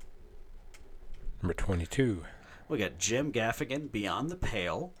fun. Number 22. We got Jim Gaffigan, Beyond the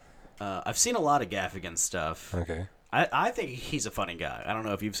Pale. I've seen a lot of Gaffigan stuff. Okay. I think he's a funny guy. I don't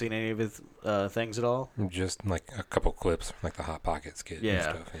know if you've seen any of his things at all. Just like a couple clips, like the Hot Pocket skit and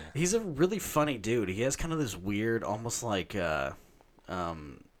stuff. Yeah. He's a really funny dude. He has kind of this weird, almost like out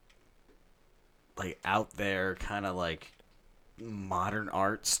there kind of like modern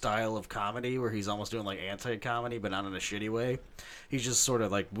art style of comedy where he's almost doing like anti-comedy but not in a shitty way. He's just sort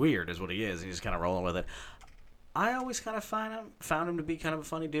of like weird is what he is. He's kind of rolling with it. I always kind of found him to be kind of a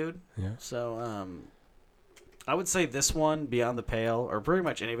funny dude. Yeah. So I would say this one, Beyond the Pale, or pretty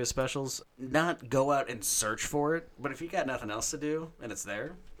much any of his specials, not go out and search for it, but if you got nothing else to do and it's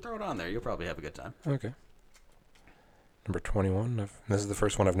there, throw it on there. You'll probably have a good time. Okay. Number 21. This is the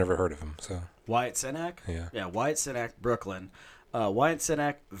first one I've never heard of him. So Wyatt Cenac? Yeah. Yeah, Wyatt Cenac, Brooklyn. Wyatt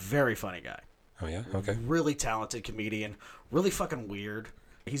Cenac, very funny guy. Oh, yeah? Okay. Really talented comedian. Really fucking weird.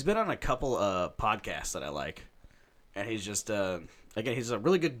 He's been on a couple podcasts that I like. And he's just, again, he's a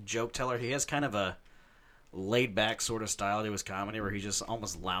really good joke teller. He has kind of a laid-back sort of style to his comedy where he's just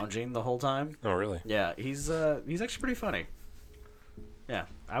almost lounging the whole time. Oh, really? Yeah, he's actually pretty funny. Yeah,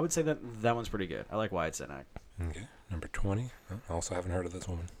 I would say that one's pretty good. I like Wyatt Cenac. Okay. Number 20. I also haven't heard of this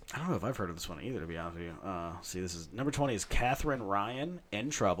woman. I don't know if I've heard of this one either, to be honest with you. See, this is number 20 is Catherine Ryan, In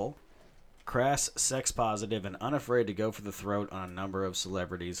Trouble. Crass, sex positive, and unafraid to go for the throat on a number of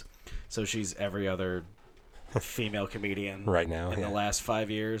celebrities. So she's every other female comedian right now in the last 5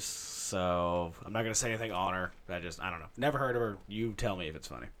 years. So I'm not going to say anything on her. I don't know. Never heard of her. You tell me if it's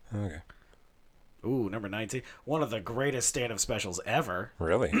funny. Okay. Ooh, number 19. One of the greatest stand-up specials ever.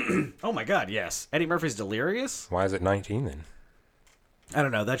 Really? Oh, my God, yes. Eddie Murphy's Delirious? Why is it 19 then? I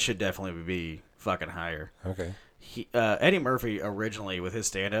don't know. That should definitely be fucking higher. Okay. Eddie Murphy originally with his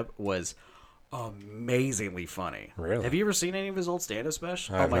stand-up was amazingly funny. Really? Have you ever seen any of his old stand-up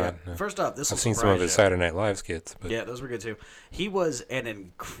specials? Oh my not, God. no. First off, this I've will seen surprise some of his you. Saturday Night Live skits. But Yeah, those were good too. He was an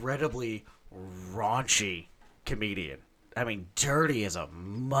incredibly raunchy comedian. I mean, dirty as a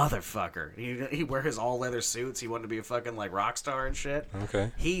motherfucker. He wear his all leather suits. He wanted to be a fucking like rock star and shit.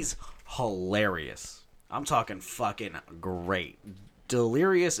 Okay. He's hilarious. I'm talking fucking great.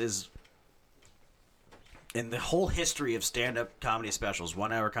 Delirious is in the whole history of stand-up comedy specials,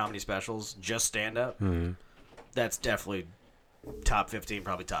 1 hour comedy specials, just stand-up. Mm-hmm. That's definitely top 15,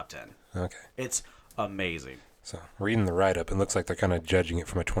 probably top 10. Okay. It's amazing. So reading the write-up, it looks like they're kind of judging it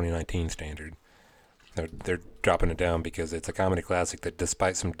from a 2019 standard. They're dropping it down because it's a comedy classic that,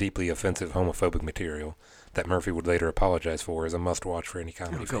 despite some deeply offensive homophobic material that Murphy would later apologize for, is a must-watch for any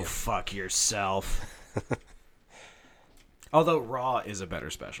comedy fan. Go fuck yourself. Although Raw is a better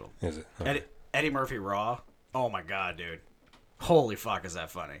special. Is it? Okay. Eddie Murphy Raw. Oh my god, dude. Holy fuck, is that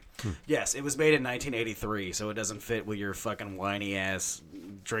funny. Yes, it was made in 1983, so it doesn't fit with your fucking whiny ass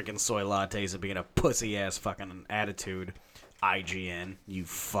drinking soy lattes and being a pussy ass fucking attitude. IGN, you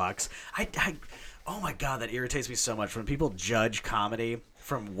fucks. Oh my god, that irritates me so much when people judge comedy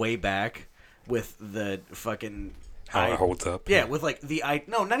from way back with the fucking How it holds up. Yeah, with like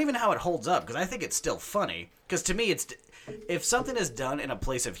no, not even how it holds up, because I think it's still funny. Because to me, it's if something is done in a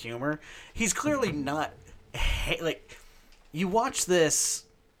place of humor, he's clearly not like. You watch this,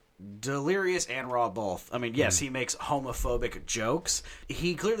 Delirious and Raw both. I mean, yes, he makes homophobic jokes.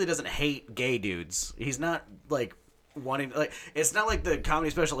 He clearly doesn't hate gay dudes. He's not like wanting like. It's not like the comedy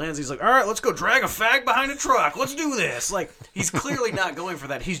special ends. He's like, all right, let's go drag a fag behind a truck. Let's do this. Like, he's clearly not going for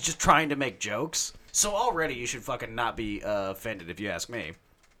that. He's just trying to make jokes. So already you should fucking not be offended if you ask me.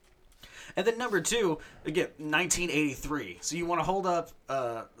 And then number 2, again, 1983. So you want to hold up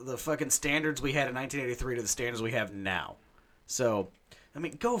the fucking standards we had in 1983 to the standards we have now. So, I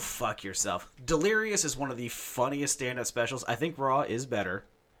mean, go fuck yourself. Delirious is one of the funniest stand-up specials. I think Raw is better,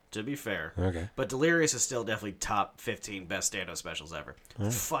 to be fair. Okay. But Delirious is still definitely top 15 best stand-up specials ever.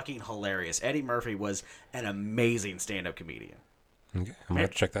 Fucking hilarious. Eddie Murphy was an amazing stand-up comedian. Okay. I'm going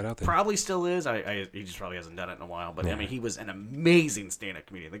to check that out then. Probably still is. He just probably hasn't done it in a while. But, Yeah. I mean, he was an amazing stand-up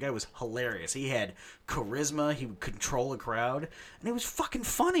comedian. The guy was hilarious. He had charisma. He would control a crowd. And he was fucking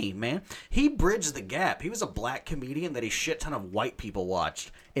funny, man. He bridged the gap. He was a black comedian that a shit ton of white people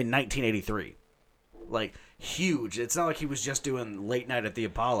watched in 1983. Like, huge. It's not like he was just doing Late Night at the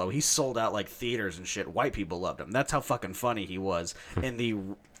Apollo. He sold out, like, theaters and shit. White people loved him. That's how fucking funny he was in the,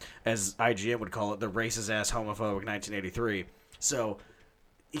 as IGN would call it, the racist-ass homophobic 1983. So,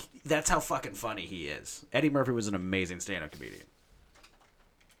 that's how fucking funny he is. Eddie Murphy was an amazing stand-up comedian.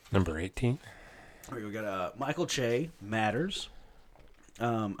 Number 18. We got Michael Che, Matters.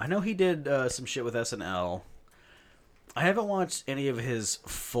 I know he did some shit with SNL. I haven't watched any of his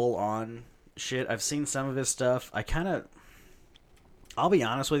full-on shit. I've seen some of his stuff. I'll be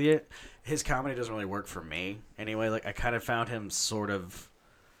honest with you, his comedy doesn't really work for me. Anyway, like, I kind of found him sort of,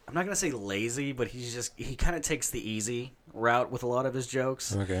 I'm not going to say lazy, but he kind of takes the easy route with a lot of his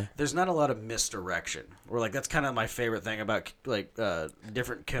jokes. Okay. There's not a lot of misdirection. Where, like, that's kind of my favorite thing about, like,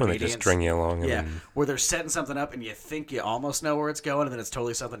 different comedians. When they just string you along. Yeah, where they're setting something up and you think you almost know where it's going, and then it's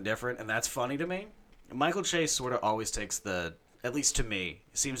totally something different, and that's funny to me. Michael Che sort of always takes at least to me,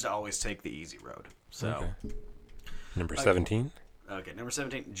 seems to always take the easy road. So, Okay. Number 17. Okay, number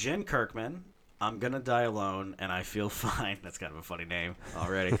 17, Jen Kirkman. I'm Gonna Die Alone, and I Feel Fine. That's kind of a funny name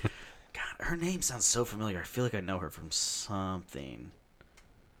already. God, her name sounds so familiar. I feel like I know her from something.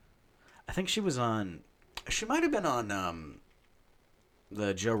 I think she might have been on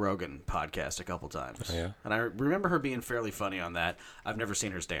the Joe Rogan podcast a couple times. Oh, yeah? And I remember her being fairly funny on that. I've never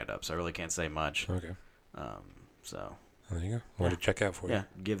seen her stand up, so I really can't say much. Okay. So, Well, there you go. One to check out for you. yeah,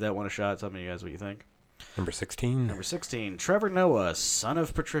 give that one a shot. Tell me, you guys, what you think. Number 16. Number 16, Trevor Noah, son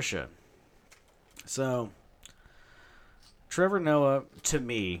of Patricia. So, Trevor Noah, to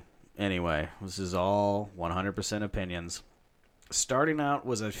me, anyway, this is all 100% opinions. Starting out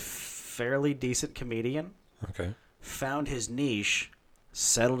was a fairly decent comedian. Okay. Found his niche,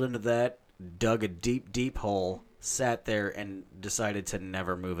 settled into that, dug a deep, deep hole, sat there, and decided to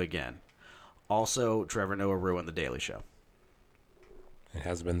never move again. Also, Trevor Noah ruined The Daily Show. It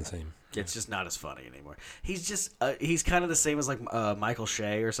has been the same. It's just not as funny anymore. He's just, he's kind of the same as like Michael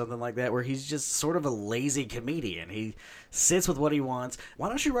Shea or something like that, where he's just sort of a lazy comedian. He sits with what he wants. Why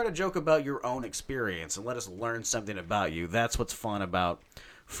don't you write a joke about your own experience and let us learn something about you? That's what's fun about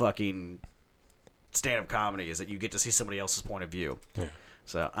fucking stand-up comedy, is that you get to see somebody else's point of view. Yeah.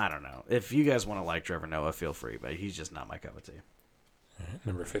 So, I don't know. If you guys want to like Trevor Noah, feel free, but he's just not my cup of tea. All right.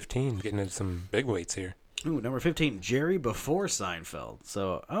 Number 15. Getting into some big weights here. Ooh, number 15, Jerry before Seinfeld.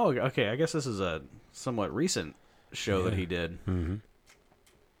 So, okay, I guess this is a somewhat recent show that he did. Mm-hmm.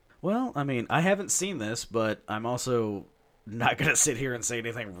 Well, I mean, I haven't seen this, but I'm also not going to sit here and say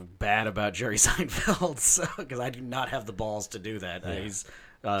anything bad about Jerry Seinfeld, because I do not have the balls to do that. Yeah. He's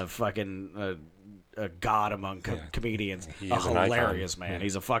fucking a god among comedians. He a is an hilarious icon. man. Yeah.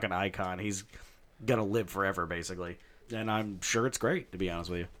 He's a fucking icon. He's going to live forever, basically. And I'm sure it's great, to be honest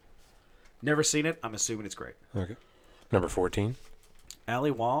with you. Never seen it. I'm assuming it's great. Okay. Number 14.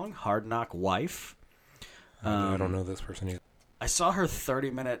 Ali Wong, Hard Knock Wife. I don't know this person either. I saw her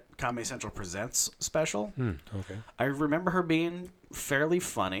 30-minute Comedy Central Presents special. Okay. I remember her being fairly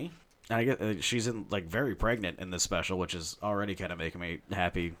funny. And I get she's in like very pregnant in this special, which is already kind of making me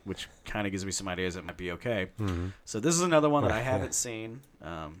happy, which kind of gives me some ideas it might be okay. Mm-hmm. So this is another one that I haven't seen.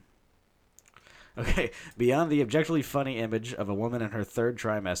 Okay, beyond the objectively funny image of a woman in her third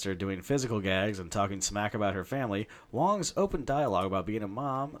trimester doing physical gags and talking smack about her family, Wong's open dialogue about being a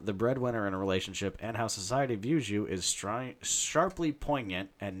mom, the breadwinner in a relationship, and how society views you is sharply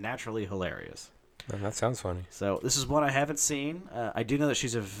poignant and naturally hilarious. That sounds funny. So this is one I haven't seen. I do know that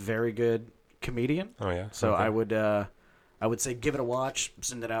she's a very good comedian. Oh yeah. So okay. I would say give it a watch,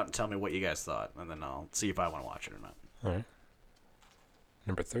 send it out, and tell me what you guys thought, and then I'll see if I want to watch it or not. All right.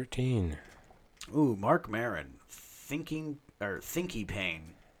 Number 13. Ooh, Mark Maron, Thinky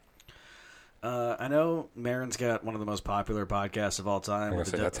Pain. I know Maron's got one of the most popular podcasts of all time.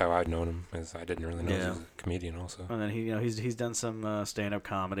 That's how I'd known him, as I didn't really know he was a comedian also. And then he's done some stand-up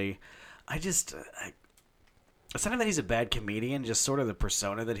comedy. It's not that he's a bad comedian, just sort of the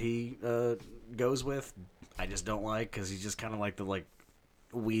persona that he goes with, I just don't like, because he's just kind of like the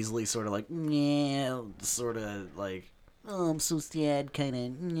Weasley sort of sort of like, oh, I'm so sad kind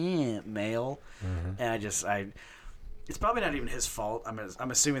of male. Mm-hmm. And it's probably not even his fault.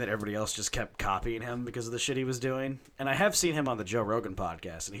 I'm assuming that everybody else just kept copying him because of the shit he was doing. And I have seen him on the Joe Rogan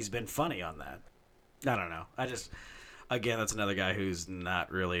podcast, and he's been funny on that. I don't know. Again, that's another guy who's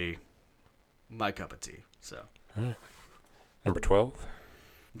not really my cup of tea. So, right. Number 12.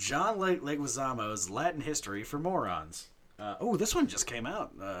 John Leguizamo's Latin History for Morons. This one just came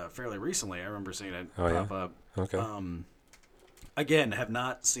out fairly recently. I remember seeing it pop up. Okay. Again, have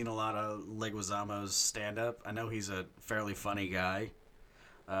not seen a lot of Leguizamo's stand-up. I know he's a fairly funny guy.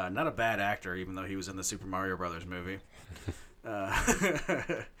 Not a bad actor, even though he was in the Super Mario Brothers movie.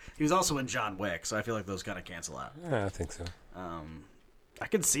 He was also in John Wick, so I feel like those kind of cancel out. Yeah, I think so. I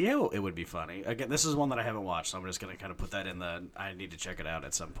can see how it would be funny. Again, this is one that I haven't watched, so I'm just going to kind of put that in the I need to check it out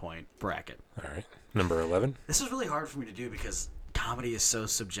at some point bracket. All right. Number 11. This is really hard for me to do because comedy is so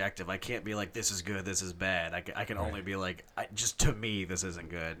subjective. I can't be like, this is good, this is bad. I can only be like, just to me, this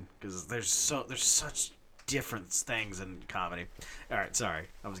isn't good. Because there's such different things in comedy. All right, sorry.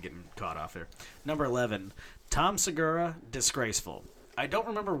 I was getting caught off here. Number 11, Tom Segura, Disgraceful. I don't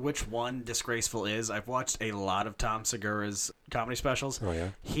remember which one Disgraceful is. I've watched a lot of Tom Segura's comedy specials. Oh, yeah?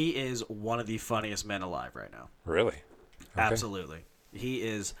 He is one of the funniest men alive right now. Really? Okay. Absolutely. He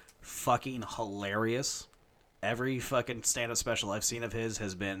is fucking hilarious. Every fucking stand-up special I've seen of his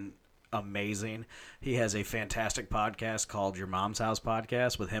has been amazing. He has a fantastic podcast called Your Mom's House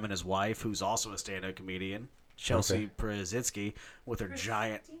Podcast with him and his wife, who's also a stand-up comedian, Chelsea Przitsky, with her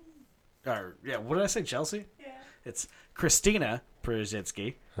giant... what did I say, Chelsea? Yeah. It's Christina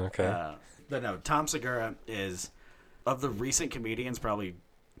Przitsky. Okay. But no, Tom Segura is, of the recent comedians, probably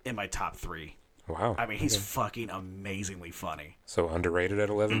in my top 3. Wow. I mean, he's fucking amazingly funny. So underrated at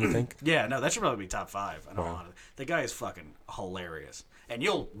 11, you think? Yeah, no, that should probably be top 5. I don't Wow. know. The guy is fucking hilarious. And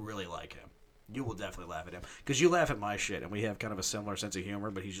you'll really like him. You will definitely laugh at him. Because you laugh at my shit, and we have kind of a similar sense of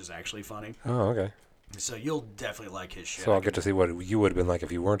humor, but he's just actually funny. Oh, okay. So you'll definitely like his shit. So I'll get to see what you would have been like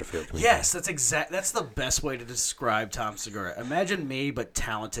if you weren't a field comedian. Yes, that's the best way to describe Tom Segura. Imagine me, but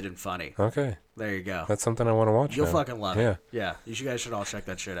talented and funny. Okay. There you go. That's something I want to watch You'll now. fucking love Yeah. it. Yeah. You guys should all check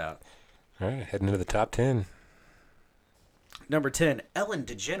that shit out. All right, heading into the top 10. Number 10, Ellen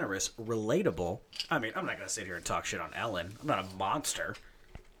DeGeneres, Relatable. I mean, I'm not going to sit here and talk shit on Ellen. I'm not a monster.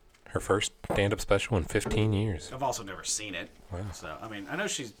 Her first stand-up special in 15 years. I've also never seen it. Wow. So, I mean, I know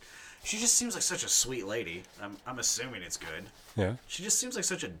she just seems like such a sweet lady. I'm assuming it's good. Yeah. She just seems like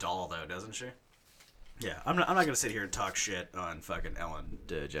such a doll, though, doesn't she? Yeah, I'm not going to sit here and talk shit on fucking Ellen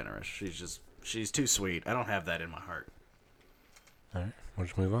DeGeneres. She's too sweet. I don't have that in my heart. All right, we'll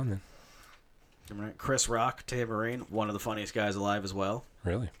just move on then. Chris Rock, Tambourine, one of the funniest guys alive as well.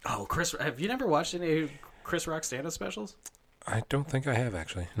 Really? Oh, have you never watched any Chris Rock stand-up specials? I don't think I have,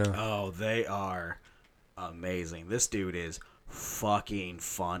 actually. No. Oh, they are amazing. This dude is fucking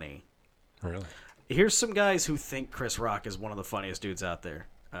funny. Really? Here's some guys who think Chris Rock is one of the funniest dudes out there.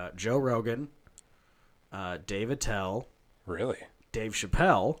 Joe Rogan, Dave Attell. Really? Dave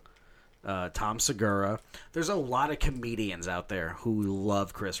Chappelle, Tom Segura. There's a lot of comedians out there who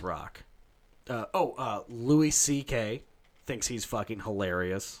love Chris Rock. Louis C.K. thinks he's fucking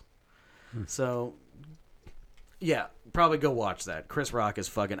hilarious. So, yeah, probably go watch that. Chris Rock is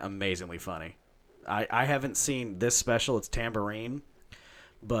fucking amazingly funny. I haven't seen this special. It's Tambourine.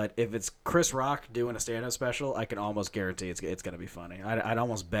 But if it's Chris Rock doing a stand-up special, I can almost guarantee it's going to be funny. I'd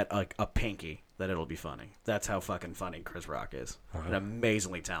almost bet a pinky that it'll be funny. That's how fucking funny Chris Rock is. Uh-huh. An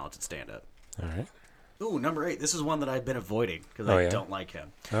amazingly talented stand-up. All right. Ooh, number 8. This is one that I've been avoiding because I don't like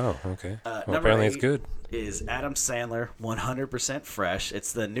him. Oh, okay. Well, Number apparently 8 it's good. is Adam Sandler, 100% Fresh.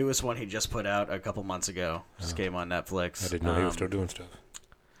 It's the newest one he just put out a couple months ago. Just came on Netflix. I didn't know he was still doing stuff.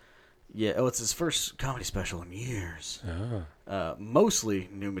 Yeah, it's his first comedy special in years. Oh. Mostly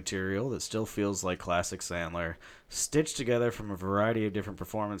new material that still feels like classic Sandler. Stitched together from a variety of different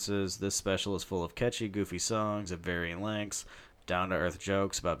performances, this special is full of catchy, goofy songs at varying lengths, down-to-earth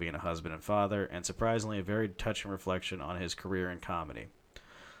jokes about being a husband and father, and surprisingly a very touching reflection on his career in comedy.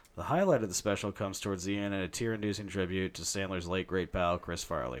 The highlight of the special comes towards the end in a tear-inducing tribute to Sandler's late great pal, Chris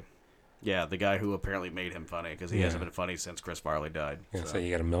Farley. Yeah, the guy who apparently made him funny, because he hasn't been funny since Chris Farley died. So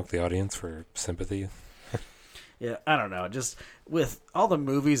you got to milk the audience for sympathy. Yeah, I don't know. Just with all the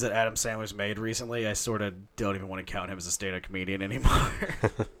movies that Adam Sandler's made recently, I sort of don't even want to count him as a stand-up comedian anymore.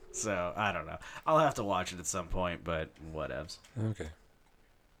 So, I don't know. I'll have to watch it at some point, but whatevs. Okay.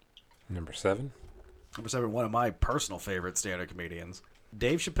 Number 7? Number 7, one of my personal favorite stand-up comedians.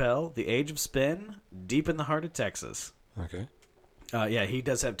 Dave Chappelle, The Age of Spin, Deep in the Heart of Texas. Okay. Yeah, he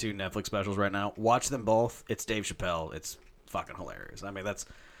does have 2 Netflix specials right now. Watch them both. It's Dave Chappelle. It's fucking hilarious. I mean, that's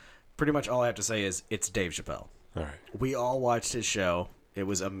pretty much all I have to say is it's Dave Chappelle. All right. We all watched his show. It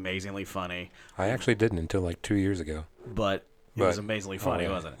was amazingly funny. I actually didn't until like 2 years ago. But it was amazingly funny,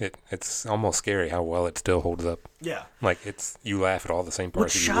 wasn't it? It's almost scary how well it still holds up. Yeah. Like, you laugh at all the same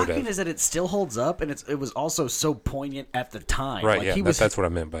parts What's that you would have. shocking is that it still holds up, and it was also so poignant at the time. Right, like, yeah, that's what I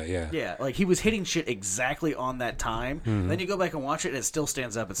meant by, yeah. Yeah, like he was hitting shit exactly on that time. Then you go back and watch it, and it still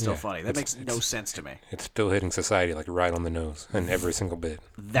stands up. It's still funny. That makes no sense to me. It's still hitting society like right on the nose in every single bit.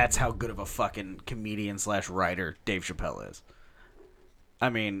 That's how good of a fucking comedian / writer Dave Chappelle is. I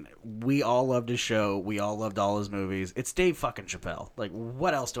mean, we all loved his show. We all loved all his movies. It's Dave fucking Chappelle. Like,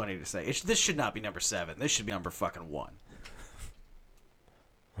 what else do I need to say? This should not be number 7. This should be number fucking 1.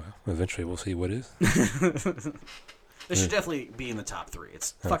 Well, eventually we'll see what is. This should definitely be in the top 3.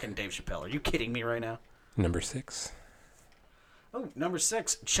 It's fucking Dave Chappelle. Are you kidding me right now? Number 6. Oh, number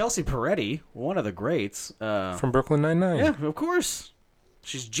 6, Chelsea Peretti, one of the greats. From Brooklyn Nine-Nine. Yeah, of course.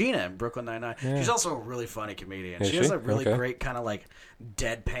 She's Gina in Brooklyn Nine-Nine. Yeah. She's also a really funny comedian. Is She has she? a really Okay. great kind of like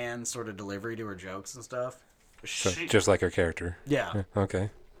deadpan sort of delivery to her jokes and stuff. So, just like her character. Yeah. Okay.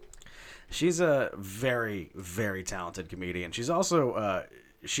 She's a very, very talented comedian. She's also,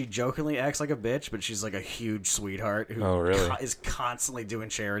 she jokingly acts like a bitch, but she's like a huge sweetheart who is constantly doing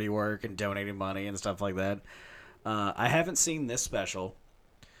charity work and donating money and stuff like that. I haven't seen this special,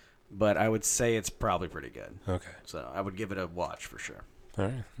 but I would say it's probably pretty good. Okay. So I would give it a watch for sure. All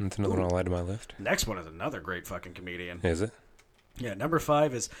right. That's another one I'll add to my list. Next one is another great fucking comedian. Is it? Yeah, number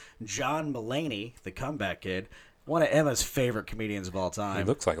 5 is John Mulaney, the comeback kid. One of Emma's favorite comedians of all time. He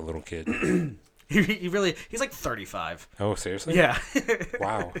looks like a little kid. He's like 35. Oh, seriously? Yeah.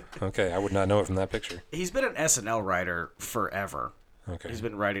 Wow. Okay, I would not know it from that picture. He's been an SNL writer forever. Okay. He's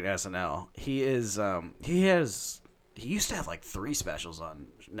been writing SNL. He used to have like 3 specials on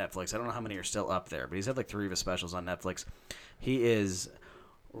Netflix. I don't know how many are still up there, but he's had like 3 of his specials on Netflix. He is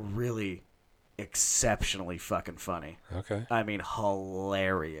really exceptionally fucking funny. Okay. I mean,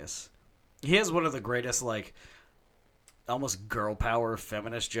 hilarious. He has one of the greatest, like, almost girl power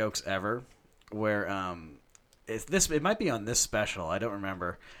feminist jokes ever, where it might be on this special, I don't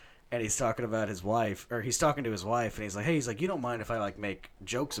remember. And he's talking about his wife, or he's talking to his wife, and he's like, hey, you don't mind if I like make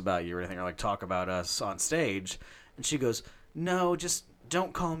jokes about you or anything, or like talk about us on stage? And she goes, no, just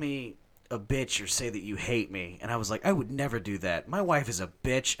don't call me a bitch or say that you hate me. And I was like, I would never do that. My wife is a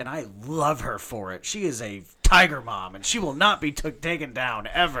bitch, and I love her for it. She is a tiger mom, and she will not be taken down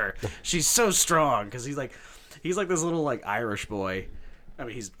ever. She's so strong, because he's like this little like Irish boy. I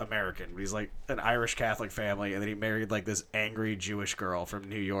mean, he's American, but he's like an Irish Catholic family, and then he married like this angry Jewish girl from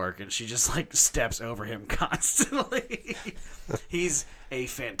New York, and she just like steps over him constantly. He's a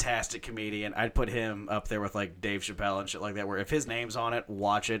fantastic comedian. I'd put him up there with like Dave Chappelle and shit like that, where if his name's on it,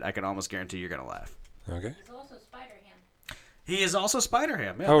 watch it. I can almost guarantee you're going to laugh. Okay. He's also Spider-Ham. He is also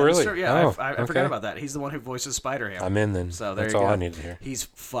Spider-Ham. Yeah, Oh, really? true. Yeah, Oh, I okay. forgot about that. He's the one who voices Spider-Ham. I'm in then. So there That's you all go. I need to hear. He's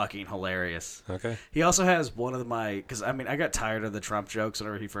fucking hilarious. Okay. He also has one of because I mean, I got tired of the Trump jokes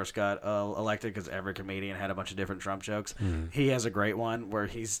whenever he first got elected, because every comedian had a bunch of different Trump jokes. He has a great one where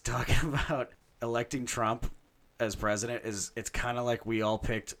he's talking about electing Trump as president. It's kind of like we all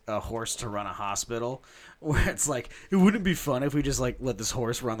picked a horse to run a hospital, where it's like, it wouldn't be fun if we just like let this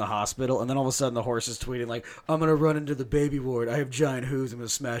horse run the hospital, and then all of a sudden the horse is tweeting like, I'm gonna run into the baby ward, I have giant hooves, I'm gonna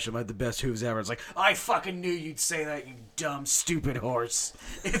smash them, I have the best hooves ever. It's like, I fucking knew you'd say that, you dumb stupid horse.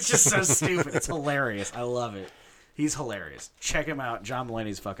 It's just so stupid. It's hilarious. I love it. He's hilarious. Check him out. John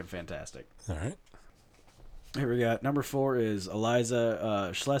Mulaney's fucking fantastic. All right. Here we got number 4 is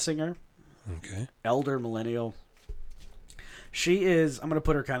Eliza Schlesinger. Okay. Elder millennial. She is, I'm going to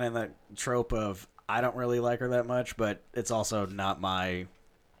put her kind of in that trope of, I don't really like her that much, but it's also not my,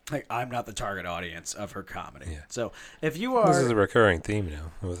 like, I'm not the target audience of her comedy. Yeah. So if you are... This is a recurring theme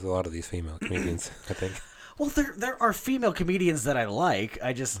now with a lot of these female comedians, I think. Well, there are female comedians that I like.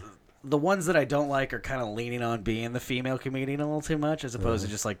 I just... The ones that I don't like are kind of leaning on being the female comedian a little too much, as opposed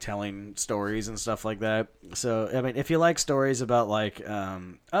to just like telling stories and stuff like that. So, I mean, if you like stories about like,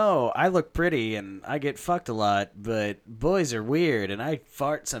 oh, I look pretty and I get fucked a lot, but boys are weird and I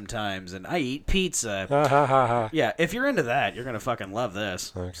fart sometimes and I eat pizza. Ha ha ha ha. Yeah, if you're into that, you're gonna fucking love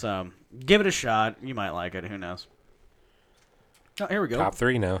this. Okay. So, give it a shot. You might like it. Who knows? Oh, here we go. Top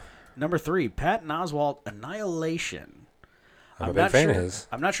 3 now. Number 3, Patton Oswalt, Annihilation. I'm a big fan of his.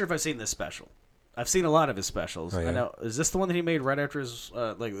 I'm not sure if I've seen this special. I've seen a lot of his specials. Oh, yeah? I know. Is this the one that he made right after his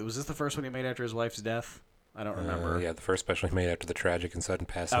was this the first one he made after his wife's death? I don't remember. Yeah, the first special he made after the tragic and sudden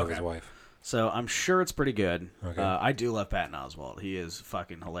passing of his wife. So I'm sure it's pretty good. Okay. I do love Patton Oswalt. He is a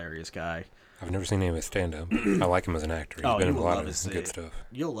fucking hilarious guy. I've never seen any of his stand-up. I like him as an actor. He's been in a lot of good stuff.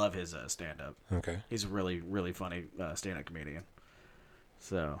 You'll love his stand-up. Okay. He's a really, really funny stand-up comedian.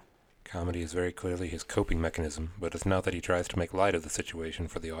 So... Comedy is very clearly his coping mechanism, but it's not that he tries to make light of the situation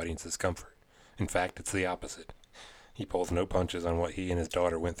for the audience's comfort. In fact, it's the opposite. He pulls no punches on what he and his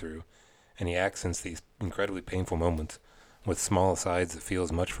daughter went through, and he accents these incredibly painful moments with small asides that feel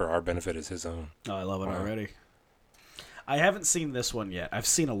as much for our benefit as his own. Oh, I love it already. I haven't seen this one yet. I've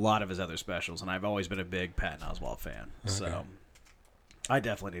seen a lot of his other specials, and I've always been a big Patton Oswalt fan. Okay. So I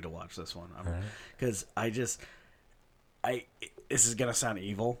definitely need to watch this one. Because this is going to sound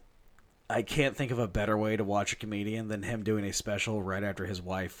evil. I can't think of a better way to watch a comedian than him doing a special right after his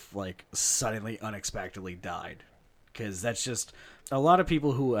wife, like, suddenly, unexpectedly died. Because that's just... A lot of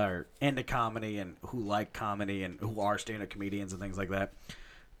people who are into comedy and who like comedy and who are stand-up comedians and things like that,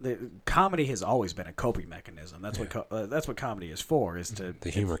 comedy has always been a coping mechanism. That's what comedy is for. Is to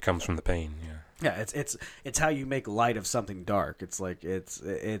the humor comes from the pain. Yeah. Yeah, it's how you make light of something dark. It's like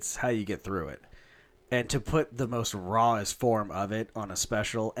it's how you get through it. And to put the most rawest form of it on a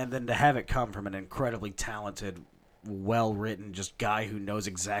special, and then to have it come from an incredibly talented, well-written, just guy who knows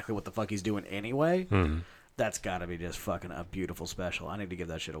exactly what the fuck he's doing anyway, that's got to be just fucking a beautiful special. I need to give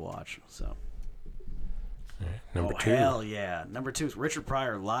that shit a watch. So, Number 2. Hell yeah. Number 2 is Richard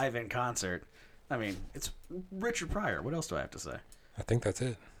Pryor live in concert. I mean, it's Richard Pryor. What else do I have to say? I think that's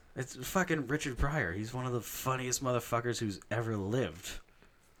it. It's fucking Richard Pryor. He's one of the funniest motherfuckers who's ever lived.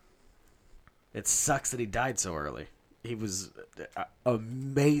 It sucks that he died so early. He was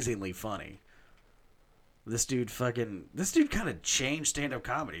amazingly funny. This dude kind of changed stand-up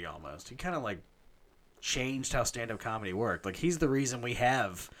comedy almost. He kind of like changed how stand-up comedy worked. Like, he's the reason we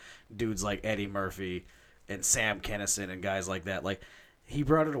have dudes like Eddie Murphy and Sam Kinison and guys like that. Like, he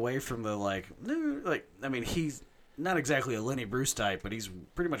brought it away from the I mean, he's not exactly a Lenny Bruce type, but he's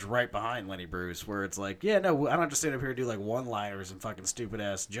pretty much right behind Lenny Bruce, where it's like, yeah, no, I don't have to stand up here and do like one-liners and fucking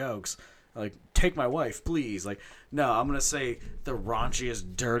stupid-ass jokes. Like, take my wife, please. Like, no, I'm going to say the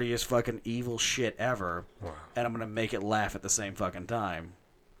raunchiest, dirtiest, fucking evil shit ever. Wow. And I'm going to make it laugh at the same fucking time.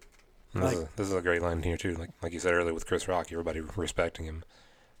 This is a great line here, too. Like you said earlier with Chris Rock, everybody respecting him.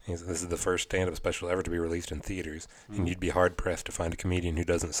 This is the first stand-up special ever to be released in theaters, and you'd be hard-pressed to find a comedian who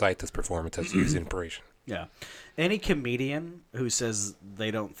doesn't cite this performance as his inspiration. Yeah. Any comedian who says they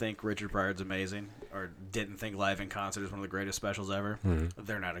don't think Richard Pryor's amazing or didn't think Live in Concert is one of the greatest specials ever,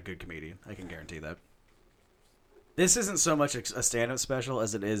 they're not a good comedian. I can guarantee that. This isn't so much a stand-up special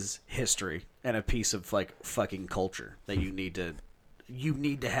as it is history and a piece of, like, fucking culture that you need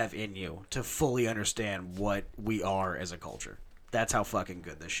to have in you to fully understand what we are as a culture. That's how fucking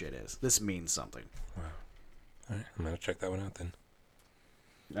good this shit is. This means something. Wow. All right, I'm going to check that one out then.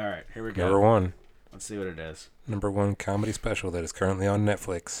 All right, here we go. Number 1. Let's see what it is. Number 1 comedy special that is currently on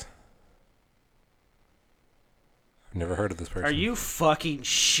Netflix. I've never heard of this person. Are you fucking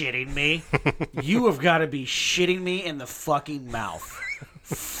shitting me? You have got to be shitting me in the fucking mouth.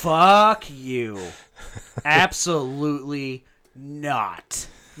 Fuck you. Absolutely not.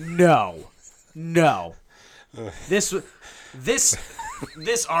 No. This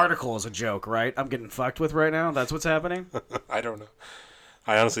article is a joke, right? I'm getting fucked with right now? That's what's happening? I don't know.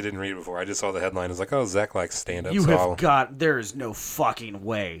 I honestly didn't read it before. I just saw the headline. I was like, oh, Zach likes stand-up. There is no fucking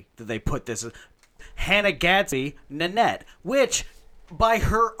way that they put this. Hannah Gadsby, Nanette, which, by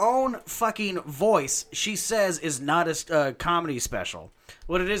her own fucking voice, she says is not a comedy special.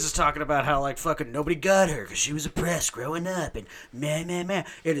 What it is talking about how, like, fucking nobody got her because she was oppressed growing up and man.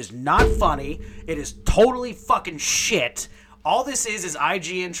 It is not funny. It is totally fucking shit. All this is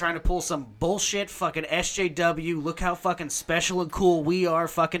IGN trying to pull some bullshit fucking SJW, look how fucking special and cool we are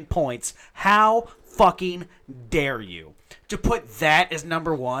fucking points. How fucking dare you to put that as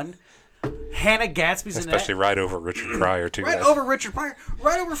number one? Hannah Gadsby's in that. Especially right over Richard Pryor, too. Right over Richard Pryor.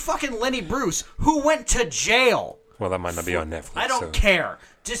 Right over fucking Lenny Bruce, who went to jail. Well, that might not be on Netflix. I don't care.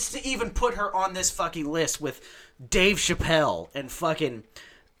 Just to even put her on this fucking list with Dave Chappelle and fucking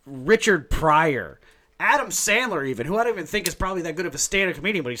Richard Pryor. Adam Sandler even, who I don't even think is probably that good of a stand-up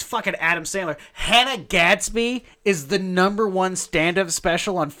comedian, but he's fucking Adam Sandler. Hannah Gadsby is the number one stand-up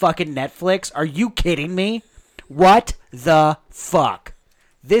special on fucking Netflix. Are you kidding me? What the fuck?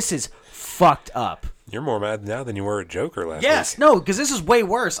 This is fucked up. You're more mad now than you were at Joker last Yes, week. no, because this is way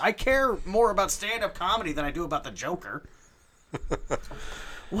worse. I care more about stand-up comedy than I do about the Joker.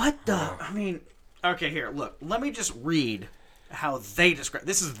 What the... I mean... Okay, here, look. Let me just read how they describe...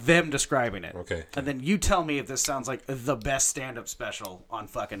 This is them describing it. Okay. And then you tell me if this sounds like the best stand-up special on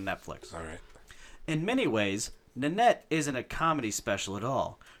fucking Netflix. All right. In many ways, Nanette isn't a comedy special at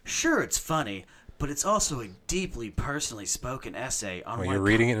all. Sure, it's funny, but it's also a deeply personally spoken essay on... Well, why you're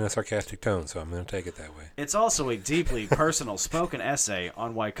reading it in a sarcastic tone, so I'm going to take it that way. It's also a deeply personal spoken essay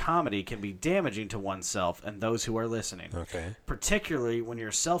on why comedy can be damaging to oneself and those who are listening. Okay. Particularly when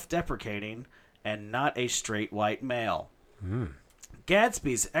you're self-deprecating and not a straight white male.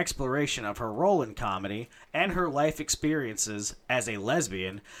 Gadsby's exploration of her role in comedy and her life experiences as a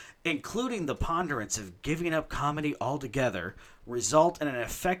lesbian, including the ponderance of giving up comedy altogether, result in an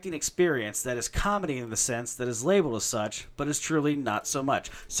affecting experience that is comedy in the sense that is labeled as such, but is truly not so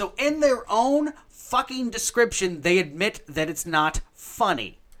much. So in their own fucking description, they admit that it's not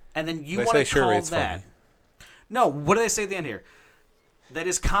funny. And then you want to call it's that... funny. No, what do they say at the end here? That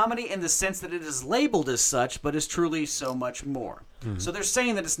is comedy in the sense that it is labeled as such, but is truly so much more. So they're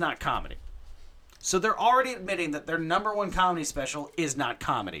saying that it's not comedy. So they're already admitting that their number one comedy special is not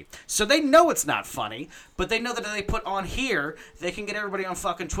comedy. So they know it's not funny, but they know that if they put on here, they can get everybody on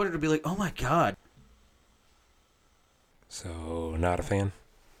fucking Twitter to be like, oh my god. So, not a fan?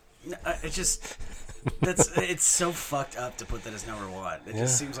 It just... it's so fucked up to put that as number one. It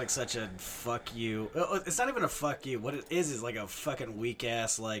just seems like such a fuck you. It's not even a fuck you. What it is like a fucking weak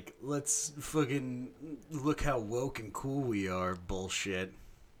ass, like, let's fucking look how woke and cool we are bullshit.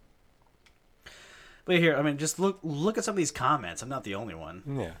 But here, I mean, just look at some of these comments. I'm not the only one.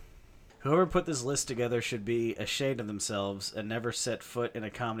 Yeah. Whoever put this list together should be ashamed of themselves and never set foot in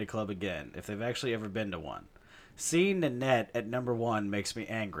a comedy club again, if they've actually ever been to one. Seeing Nanette at number one makes me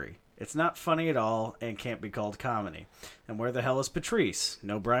angry. It's not funny at all and can't be called comedy. And where the hell is Patrice?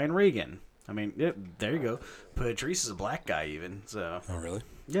 No Brian Regan. I mean, there you go. Patrice is a black guy even. So. Oh, really?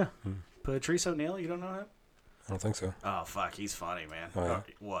 Yeah. Patrice O'Neal, you don't know him? I don't think so. Oh, fuck. He's funny, man. Oh, yeah?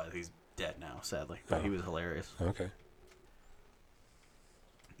 What? He's dead now, sadly. But he was hilarious. Okay.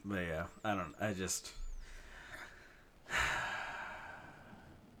 But yeah, I just...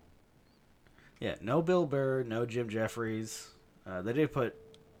 Yeah, no Bill Burr, no Jim Jeffries. They did put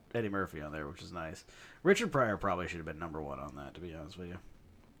Eddie Murphy on there, which is nice. Richard Pryor probably should have been number one on that, to be honest with you.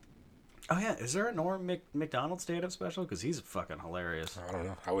 Oh, yeah. Is there a Norm Macdonald stand-up special? Because he's fucking hilarious. I don't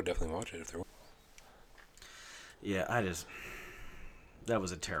know. I would definitely watch it if there were. Yeah, that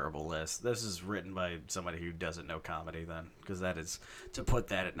was a terrible list. This is written by somebody who doesn't know comedy then, because that is, to put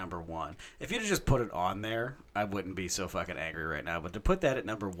that at number one. If you'd just put it on there, I wouldn't be so fucking angry right now. But to put that at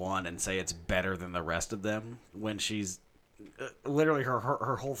number one and say it's better than the rest of them when she's... literally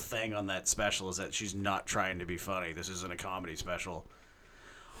her whole thing on that special is that she's not trying to be funny. This isn't a comedy special.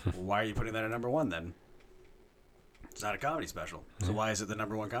 Why are you putting that at number one then? It's not a comedy special. So why is it the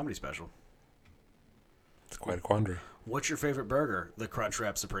number one comedy special? It's quite a quandary. What's your favorite burger? The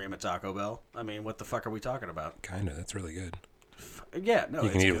Crunchwrap Supreme at Taco Bell? I mean, what the fuck are we talking about? Kinda. That's really good. Yeah, no, You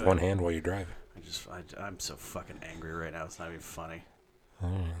can it's eat it good. with one hand while you're driving. I'm so fucking angry right now. It's not even funny.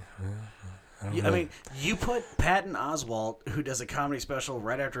 I I mean, you put Patton Oswalt, who does a comedy special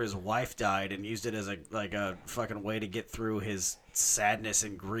right after his wife died, and used it as a fucking way to get through his sadness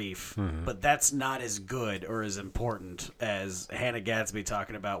and grief. But that's not as good or as important as Hannah Gadsby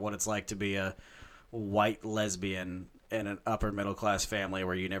talking about what it's like to be a white lesbian in an upper middle class family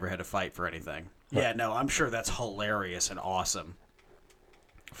where you never had to fight for anything. Yeah, no, I'm sure that's hilarious and awesome.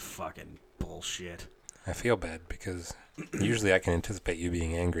 Fucking bullshit. I feel bad because usually I can anticipate you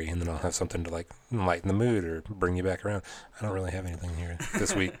being angry and then I'll have something to like lighten the mood or bring you back around. I don't really have anything here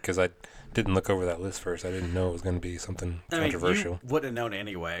this week because I didn't look over that list first. I didn't know it was going to be something controversial. You wouldn't have known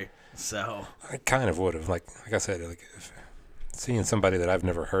anyway, so... I kind of would have. Like I said, like if seeing somebody that I've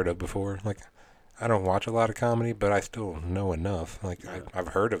never heard of before, like I don't watch a lot of comedy, but I still know enough. Like, I've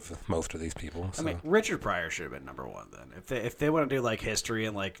heard of most of these people. So. I mean, Richard Pryor should have been number one then. If they want to do like history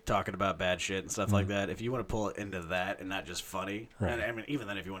and like talking about bad shit and stuff like that, if you want to pull it into that and not just funny, Right. and I mean, even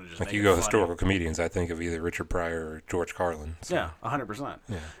then, if you want to just Like make you it go funny, historical comedians, I think of either Richard Pryor or George Carlin. So, yeah, 100%.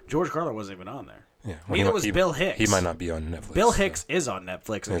 Yeah. George Carlin wasn't even on there. Yeah. Neither was Bill Hicks. He might not be on Netflix. Bill Hicks is on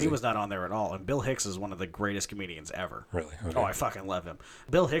Netflix, and Is he he? was not on there at all. And Bill Hicks is one of the greatest comedians ever. Really? Okay. Oh, I fucking love him.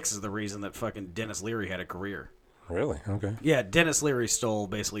 Bill Hicks is the reason that fucking Dennis Leary had a career. Really? Okay. Yeah, Dennis Leary stole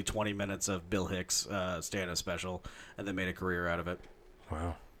basically 20 minutes of Bill Hicks' stand-up special and then made a career out of it.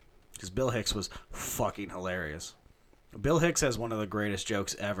 Wow. Because Bill Hicks was fucking hilarious. Bill Hicks has one of the greatest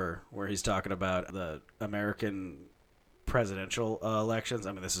jokes ever where he's talking about the American presidential elections.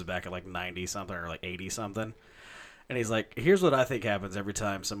 I mean, this is back at like 90-something or like 80-something. And he's like, here's what I think happens every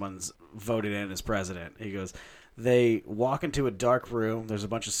time someone's voted in as president. He goes, they walk into a dark room, there's a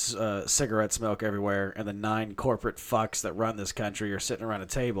bunch of cigarette smoke everywhere, and the 9 corporate fucks that run this country are sitting around a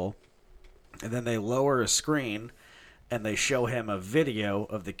table. And then they lower a screen and they show him a video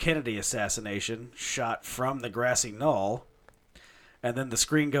of the Kennedy assassination shot from the grassy knoll. And then the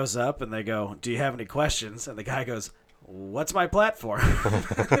screen goes up and they go, do you have any questions? And the guy goes, what's my platform?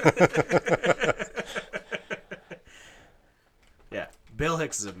 Yeah, Bill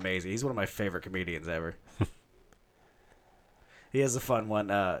Hicks is amazing. He's one of my favorite comedians ever. He has a fun one.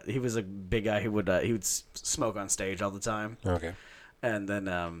 He was a big guy who would smoke on stage all the time. Okay. And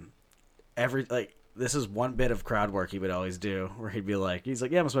then this is one bit of crowd work he would always do, where he'd be like, he's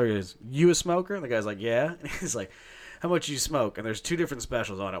like, yeah, I'm a smoker. He goes, you a smoker? And the guy's like, yeah. And he's like, how much you smoke? And there's 2 different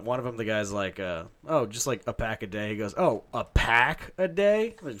specials on it. One of them, the guy's like, oh, just like a pack a day. He goes, oh, a pack a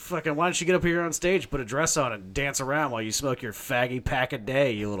day? Like, fucking, why don't you get up here on stage, put a dress on, and dance around while you smoke your faggy pack a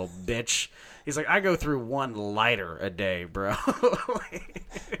day, you little bitch. He's like, I go through 1 lighter a day, bro.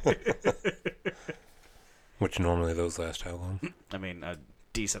 Which normally those last how long? I mean, a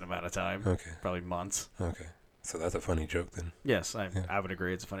decent amount of time. Okay. Probably months. Okay. So that's a funny joke then. Yes, I would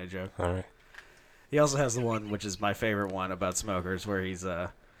agree. It's a funny joke. All right. He also has the one, which is my favorite one, about smokers, where he's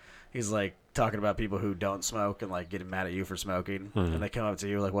like talking about people who don't smoke and like getting mad at you for smoking, and they come up to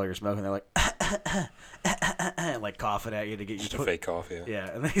you like while you're smoking, they're like and like coughing at you to get you Just a fake cough, yeah. Yeah,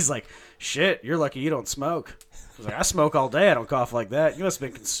 and then he's like, "Shit, you're lucky you don't smoke." He's like, "I smoke all day. I don't cough like that. You must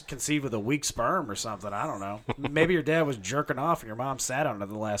have been conceived with a weak sperm or something. I don't know. Maybe your dad was jerking off and your mom sat on it at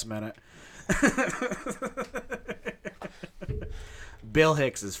the last minute." Bill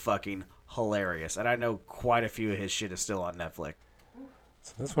Hicks is fucking hilarious, and I know quite a few of his shit is still on Netflix.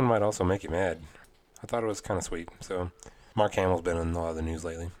 So this one might also make you mad. I thought it was kind of sweet. So Mark Hamill's been in a lot of the news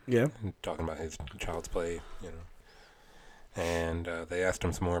lately, Yeah. talking about his Child's Play, and they asked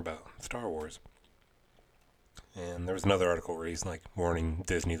him some more about Star Wars. And there was another article where he's like warning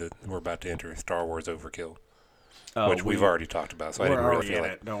Disney that we're about to enter Star Wars overkill, which we've already talked about. So I didn't really feel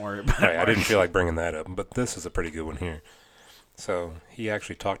like Don't worry about right, it. I didn't feel like bringing that up, but this is a pretty good one here. So he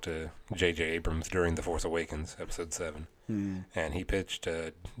actually talked to J.J. Abrams during The Force Awakens, Episode 7, and he pitched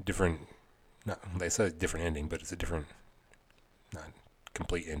a different. They said different ending, but it's a different, not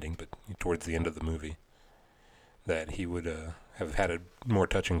complete ending, but towards the end of the movie, that he would have had a more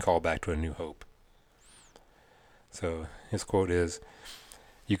touching callback to A New Hope. So his quote is,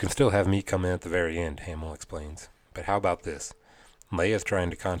 "You can still have me come in at the very end," Hamill explains. "But how about this? Leia's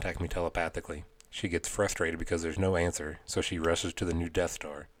trying to contact me telepathically. She gets frustrated because there's no answer, so she rushes to the new Death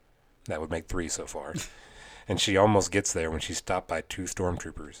Star. That would make 3 so far. And she almost gets there when she's stopped by 2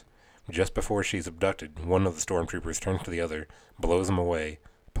 stormtroopers. Just before she's abducted, one of the stormtroopers turns to the other, blows him away,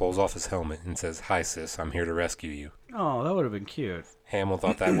 pulls off his helmet, and says, 'Hi, sis, I'm here to rescue you.'" Oh, that would have been cute. Hamill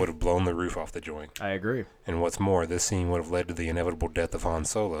thought that would have blown the roof off the joint. I agree. And what's more, this scene would have led to the inevitable death of Han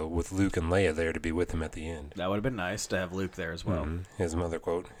Solo, with Luke and Leia there to be with him at the end. That would have been nice to have Luke there as well. His mother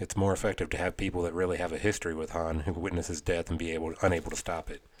quote, "It's more effective to have people that really have a history with Han who witness his death and be unable to stop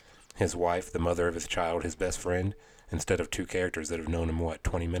it. His wife, the mother of his child, his best friend, instead of 2 characters that have known him,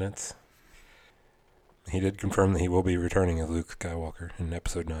 20 minutes? He did confirm that he will be returning as Luke Skywalker in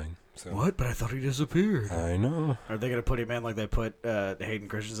Episode 9. So What? But I thought he disappeared. I know. Are they going to put him in like they put Hayden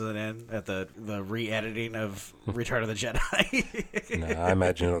Christensen in at the re-editing of Return of the Jedi? No, I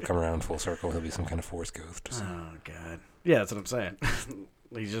imagine it'll come around full circle. He'll be some kind of Force ghost. So. Oh, God. Yeah, that's what I'm saying.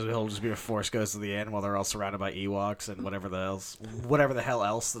 He'll just be a Force ghost at the end while they're all surrounded by Ewoks and whatever the hell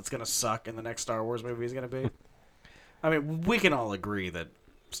else that's going to suck in the next Star Wars movie is going to be. I mean, we can all agree that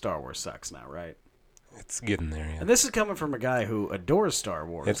Star Wars sucks now, right? It's getting there, yeah. And this is coming from a guy who adores Star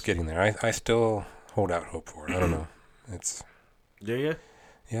Wars. It's getting there. I still hold out hope for it. I don't know. Do you?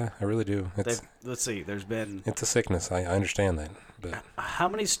 Yeah, I really do. Let's see. There's been... It's a sickness. I understand that. But how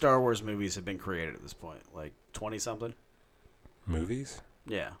many Star Wars movies have been created at this point? Like 20-something? movies?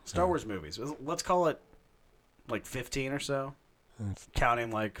 Yeah. Star Wars movies. Let's call it like 15 or so.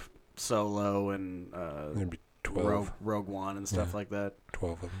 Counting like Solo and Maybe 12. Rogue One and stuff like that.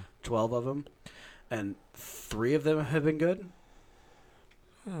 12 of them. 12 of them. And 3 of them have been good?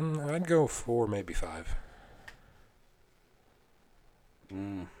 I'd go 4, maybe 5.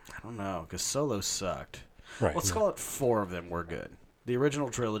 I don't know, because Solo sucked. Right. Let's call it 4 of them were good. The original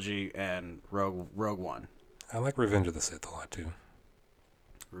trilogy and Rogue One. I like Revenge of the Sith a lot, too.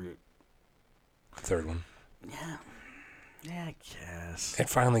 The third one. Yeah. Yeah, I guess. It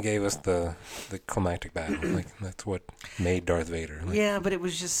finally gave us the climactic battle. Like, that's what made Darth Vader. Like, Yeah, but it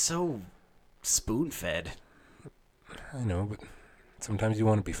was just so spoon-fed. I know, but sometimes you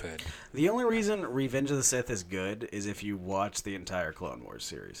want to be fed. The only reason Revenge of the Sith is good is if you watch the entire Clone Wars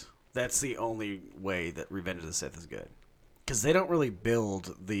series. That's the only way that Revenge of the Sith is good. Because they don't really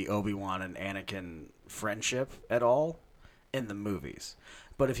build the Obi-Wan and Anakin friendship at all in the movies.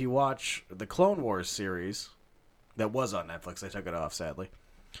 But if you watch the Clone Wars series, that was on Netflix, they took it off, sadly.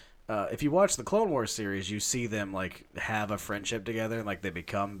 If you watch the Clone Wars series, you see them like have a friendship together, and like they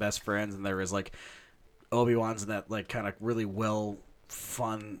become best friends, and there is like Obi-Wan's in that like kind of really funly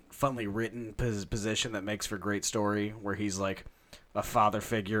written position that makes for great story, where he's like a father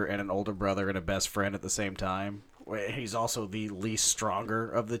figure and an older brother and a best friend at the same time. He's also the least stronger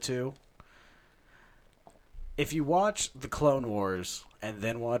of the two. If you watch the Clone Wars and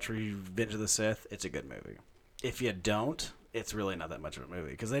then watch Revenge of the Sith, it's a good movie. If you don't, it's really not that much of a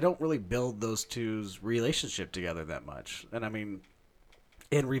movie, because they don't really build those two's relationship together that much. And I mean,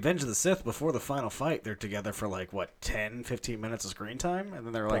 in Revenge of the Sith, before the final fight, they're together for like, 10, 15 minutes of screen time? And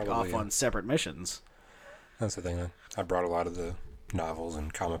then they're like Probably, off on separate missions. That's the thing. I brought a lot of the novels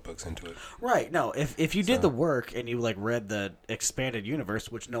and comic books into it. Right. No, if you did the work and you like read the expanded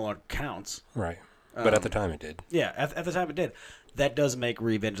universe, which no one counts. Right. But at the time it did. Yeah, at the time it did. That does make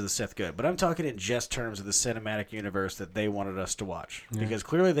Revenge of the Sith good. But I'm talking in just terms of the cinematic universe that they wanted us to watch. Yeah. Because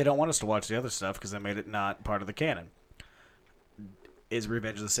clearly they don't want us to watch the other stuff because they made it not part of the canon. Is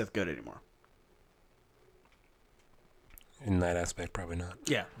Revenge of the Sith good anymore? In that aspect, probably not.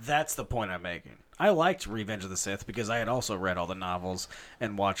 Yeah, that's the point I'm making. I liked Revenge of the Sith because I had also read all the novels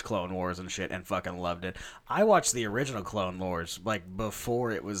and watched Clone Wars and shit and fucking loved it. I watched the original Clone Wars like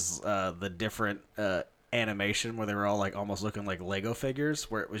before it was the different animation where they were all like almost looking like Lego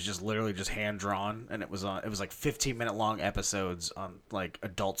figures, where it was just literally just hand drawn, and it was like 15-minute long episodes on like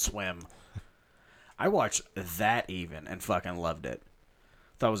Adult Swim. I watched that even and fucking loved it.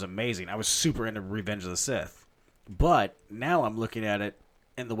 Thought it was amazing. I was super into Revenge of the Sith. But now I'm looking at it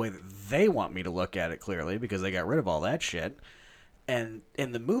in the way that they want me to look at it, clearly, because they got rid of all that shit. And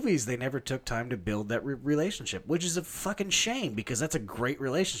in the movies, they never took time to build that relationship, which is a fucking shame, because that's a great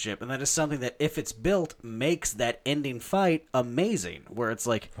relationship. And that is something that, if it's built, makes that ending fight amazing. Where it's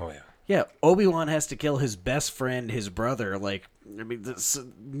like, oh yeah, Obi-Wan has to kill his best friend, his brother. Like, I mean,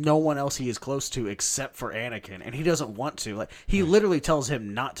 no one else he is close to except for Anakin, and he doesn't want to. Like, he literally tells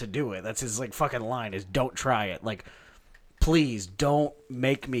him not to do it. That's his like fucking line: is "Don't try it." Like, please don't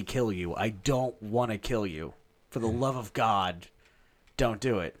make me kill you. I don't want to kill you. For the love of God, don't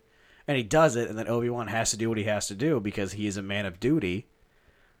do it. And he does it, and then Obi-Wan has to do what he has to do because he is a man of duty.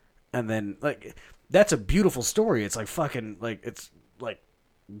 And then, like, that's a beautiful story. It's like fucking like it's like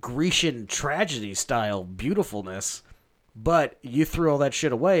Grecian tragedy style beautifulness. But you threw all that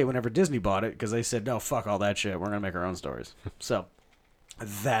shit away whenever Disney bought it because they said, no, fuck all that shit. We're going to make our own stories. So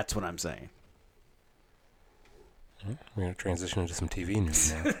that's what I'm saying. We're going to transition into some TV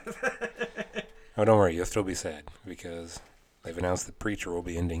news now. Oh, don't worry. You'll still be sad because they've announced that Preacher will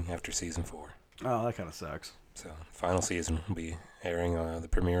be ending after season 4. Oh, that kind of sucks. So final season will be airing. The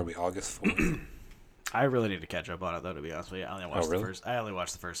premiere will be August 4th. I really need to catch up on it, though, to be honest with you. I only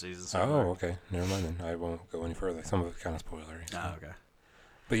watched the first season. So far. Okay. Never mind then. I won't go any further. Some of it's kind of spoilery. So. Oh, okay.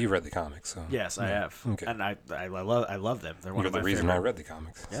 But you read the comics, so. Yes, I have. Okay. And I love them. They're one of my the reason I read the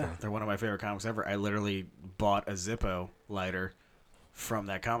comics. Yeah, so. They're one of my favorite comics ever. I literally bought a Zippo lighter from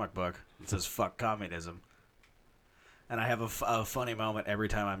that comic book. It says, fuck communism. And I have a funny moment every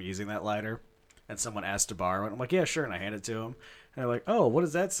time I'm using that lighter. And someone asks to borrow it. I'm like, yeah, sure. And I hand it to them. And they're like, oh, what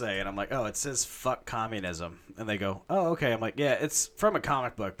does that say? And I'm like, oh, it says fuck communism. And they go, oh, okay. I'm like, yeah, it's from a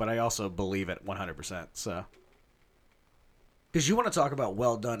comic book, but I also believe it 100%. So, because you want to talk about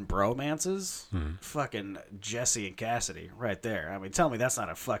well-done bromances? Fucking Jesse and Cassidy right there. I mean, tell me that's not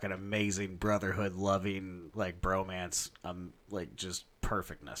a fucking amazing brotherhood-loving, like, bromance, like, just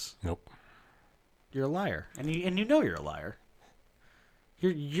perfectness. Nope. You're a liar. And you know you're a liar.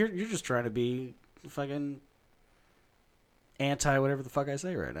 You're just trying to be fucking anti whatever the fuck I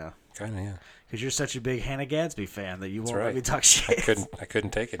say right now. Kind of, yeah. Because you're such a big Hannah Gadsby fan that you That's won't right. let me talk shit. I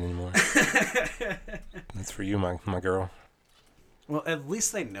couldn't take it anymore. That's for you, my girl. Well, at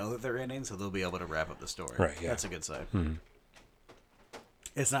least they know that they're ending, so they'll be able to wrap up the story. Right, yeah. That's a good sign. Hmm.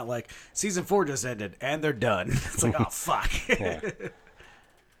 It's not like season 4 just ended and they're done. It's like, oh, fuck. Yeah.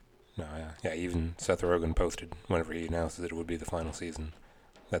 No, yeah. Even Seth Rogen posted whenever he announced that it would be the final season,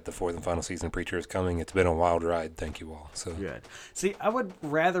 that the 4th and final season of Preacher is coming. It's been a wild ride. Thank you all. So Good. See, I would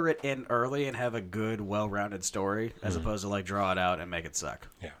rather it end early and have a good, well-rounded story as opposed to like draw it out and make it suck.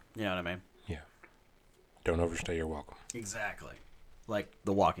 yeah, You know what I mean? yeah. Don't overstay your welcome. Exactly. Like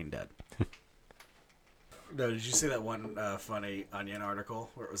The Walking Dead. No, did you see that one funny Onion article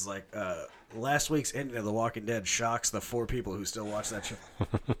where it was like, last week's ending of The Walking Dead shocks the 4 people who still watch that show?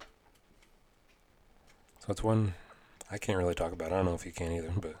 So it's one I can't really talk about. I don't know if you can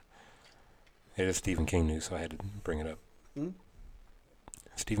either, but it is Stephen King news, so I had to bring it up.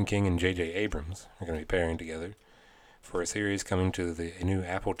 Stephen King and J.J. Abrams are going to be pairing together for a series coming to the new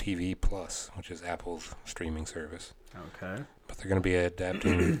Apple TV Plus, which is Apple's streaming service. Okay. But they're going to be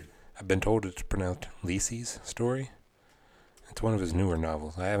adapting, I've been told it's pronounced Lisey's story. It's one of his newer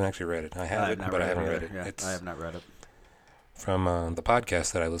novels. I haven't actually read it. I have it, but I haven't read it. Yeah, It's I have not read it. from the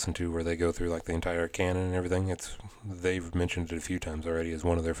podcast that I listen to where they go through like the entire canon and everything. They've mentioned it a few times already as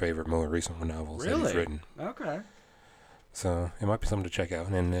one of their favorite, more recent novels that he's written. Okay. So it might be something to check out.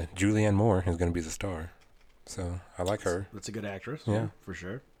 And Julianne Moore is going to be the star. So I like her. That's a good actress. Yeah. For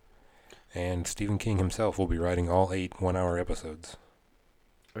sure. And Stephen King himself will be writing all 8 one-hour episodes.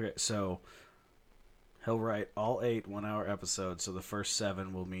 Okay, so he'll write all 8 one-hour episodes, so the first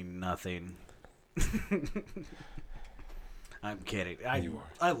 7 will mean nothing. I'm kidding. You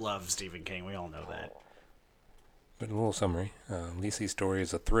are. I love Stephen King. We all know that. But a little summary. Lisey's story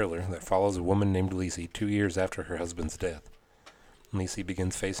is a thriller that follows a woman named Lisey 2 years after her husband's death. Lisey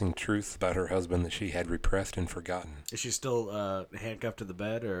begins facing truths about her husband that she had repressed and forgotten. Is she still handcuffed to the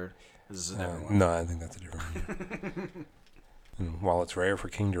bed, or is this a different one? No, I think that's a different one. And while it's rare for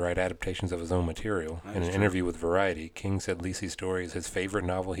King to write adaptations of his own material, in an interview with Variety, King said Lisey's story is his favorite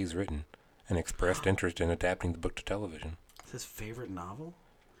novel he's written and expressed interest in adapting the book to television. It's his favorite novel?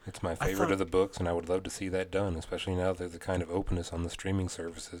 It's my favorite of the books, and I would love to see that done, especially now that there's a kind of openness on the streaming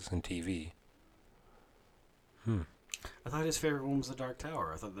services and TV. I thought his favorite one was The Dark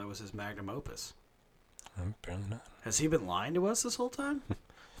Tower. I thought that was his magnum opus. Apparently not. Has he been lying to us this whole time? What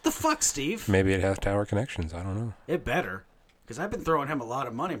the fuck, Steve? Maybe it has tower connections. I don't know. It better. Because I've been throwing him a lot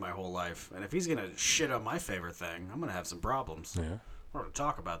of money my whole life. And if he's going to shit on my favorite thing, I'm going to have some problems. Yeah. We're going to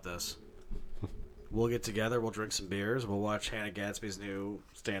talk about this. We'll get together. We'll drink some beers. We'll watch Hannah Gadsby's new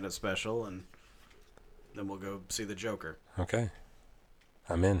stand-up special. And then we'll go see The Joker. Okay.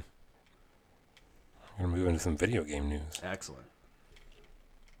 I'm in. We're going to move into some video game news. Excellent.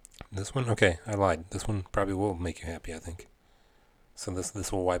 This one, okay, I lied. This one probably will make you happy, I think. So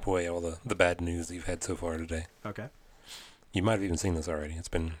this will wipe away all the bad news that you've had so far today. Okay. You might have even seen this already. It's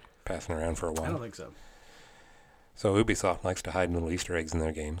been passing around for a while. I don't think so. So Ubisoft likes to hide little Easter eggs in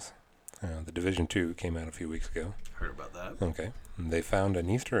their games. The Division 2 came out a few weeks ago. Heard about that. Okay. And they found an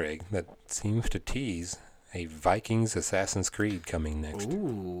Easter egg that seems to tease a Vikings Assassin's Creed coming next.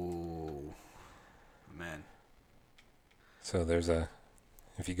 Ooh. Man. So there's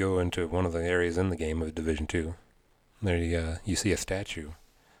if you go into one of the areas in the game of Division 2, there you see a statue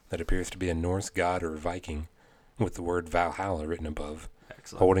that appears to be a Norse god or Viking with the word Valhalla written above,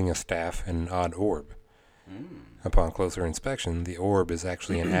 Excellent. holding a staff and an odd orb. Upon closer inspection, the orb is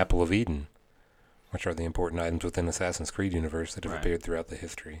actually an Apple of Eden, which are the important items within Assassin's Creed universe that have appeared throughout the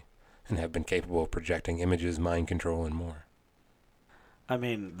history and have been capable of projecting images, mind control, and more. I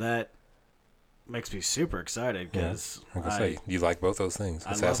mean, that makes me super excited because Like I say, you like both those things. I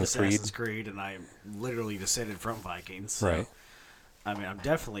love Assassin's Creed, and I literally descended from Vikings. So, Right. I mean, I'm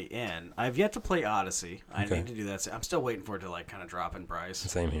definitely in. I've yet to play Odyssey. I need to do that. I'm still waiting for it to like kind of drop in price.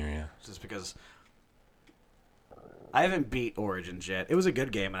 Same here, yeah. Just because I haven't beat Origins yet. It was a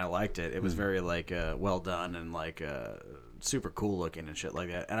good game and I liked it. It was very like well done and like super cool looking and shit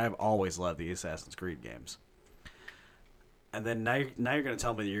like that. And I've always loved the Assassin's Creed games. And then now you're gonna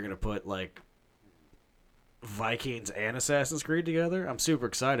tell me that you're gonna put like Vikings and Assassin's Creed together? I'm super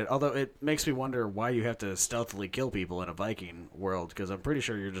excited. Although it makes me wonder why you have to stealthily kill people in a Viking world, because I'm pretty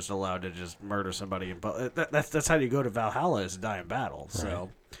sure you're just allowed to just murder somebody. That's how you go to Valhalla, is to die in battle. So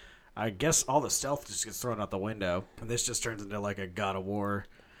I guess all the stealth just gets thrown out the window, and this just turns into like a God of War.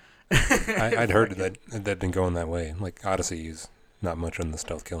 I'd heard that didn't go in that way. Like Odyssey is not much on the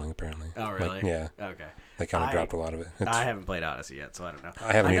stealth killing apparently. Oh, really? Like, yeah. Okay. They kind of dropped a lot of it. I haven't played Odyssey yet, so I don't know.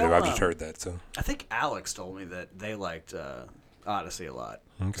 I haven't either. know, I've just heard that. So I think Alex told me that they liked Odyssey a lot.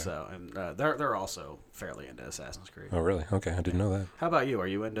 Okay. So and they're also fairly into Assassin's Creed. Oh, really? Okay, I didn't know that. How about you? Are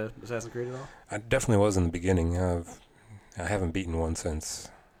you into Assassin's Creed at all? I definitely was in the beginning. I haven't beaten one since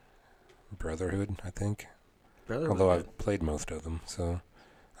Brotherhood, I think. Brotherhood. Although I've played most of them, so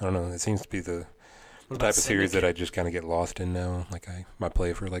I don't know. It seems to be the What type about of series that Syndicate? I just kind of get lost in now. Like I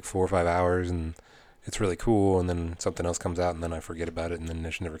play for like 4 or 5 hours, and it's really cool, and then something else comes out, and then I forget about it, and then I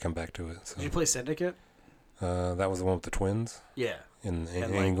should never come back to it. So Did you play Syndicate? that was the one with the twins Yeah. in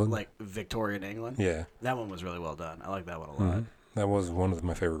And England. like Victorian England. Yeah. That one was really well done. I like that one a lot. Mhm. That was one of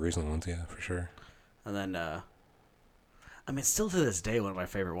my favorite recent ones. Yeah, for sure. And then, I mean, still to this day, one of my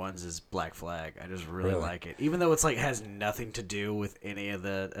favorite ones is Black Flag. I just really Really? like it, even though it's like has nothing to do with any of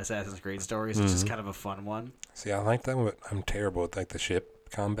the Assassin's Creed stories. It's just kind of a fun one. See, I like that one, but I'm terrible at like the ship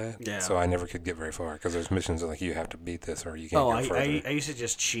combat. Yeah. So I never could get very far because there's missions that like you have to beat this or you can't Oh, go I further. used to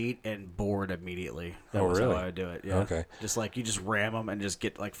just cheat and board immediately. That Oh, was really? how I would do it. Yeah. Okay. Just like you just ram them and just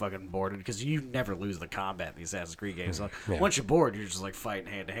get like fucking boarded because you never lose the combat in the Assassin's Creed games. So Yeah. once you're bored, you're just like fighting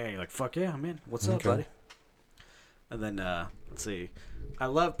hand to hand. You're like, fuck yeah, I'm in. What's up, Okay. buddy? And then let's see, I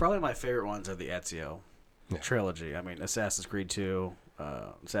love probably my favorite ones are the Ezio Yeah. trilogy. I mean, Assassin's Creed 2,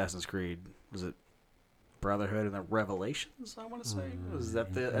 Assassin's Creed, was it Brotherhood and then Revelations? I want to say was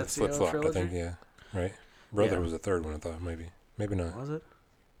that the It's Ezio flip-flopped, trilogy? I think, yeah. Right? Brother Yeah. was the third one, I thought, maybe. Maybe not. Was it?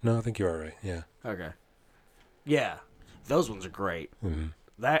 No, I think you are right, yeah. Okay. Yeah, those ones are great. Mm-hmm.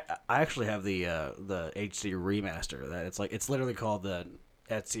 That I actually have the HD remaster. That it's literally called the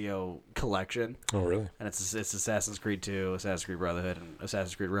Ezio Collection, Oh, really? and it's Assassin's Creed 2, Assassin's Creed Brotherhood, and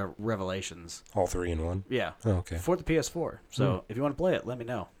Assassin's Creed Revelations. All 3 in one? Yeah, Oh, okay. for the PS4. So if you want to play it, let me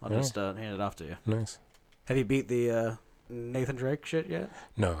know. I'll Yeah. just hand it off to you. Nice. Have you beat the Nathan Drake shit yet?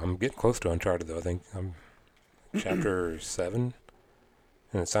 No, I'm getting close to Uncharted, though. I think I'm chapter 7,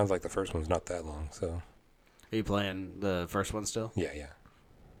 and it sounds like the first one's not that long, so Are you playing the first one still? yeah.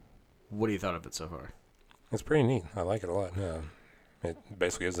 What do you thought of it so far? It's pretty neat. I like it a lot. Yeah. It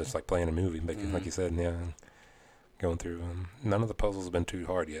basically is just like playing a movie, but like you said, yeah. Going through, none of the puzzles have been too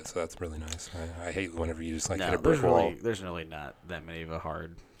hard yet, so that's really nice. I hate whenever you just like hit a No, brick wall. there's really not that many of the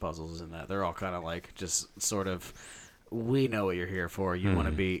hard puzzles in that. They're all kind of like just sort of, we know what you're here for. You want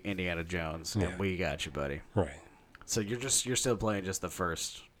to be Indiana Jones, and Yeah. we got you, buddy. Right. So you're still playing just the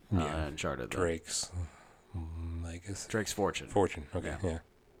first Yeah. Uncharted. Then. Drake's Legacy. Drake's Fortune. Fortune. Okay. Yeah.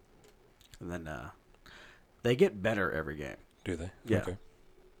 And then they get better every game. Do they? Yeah. Okay.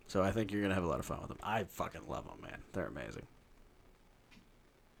 So I think you're gonna have a lot of fun with them. I fucking love them, man. They're amazing.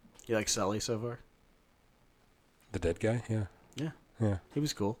 You like Sully so far? The dead guy? Yeah. Yeah. Yeah. He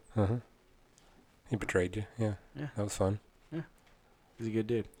was cool. Uh-huh. He betrayed you. Yeah. Yeah. That was fun. He's a good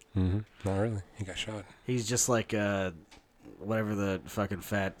dude. Mm-hmm. Not really. He got shot. He's just like whatever the fucking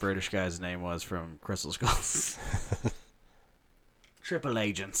fat British guy's name was from Crystal Skulls. Triple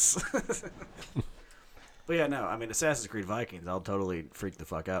Agents. But yeah, no, I mean Assassin's Creed Vikings, I'll totally freak the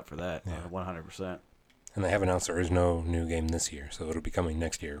fuck out for that. Yeah. 100%. And they have announced there is no new game this year, so it'll be coming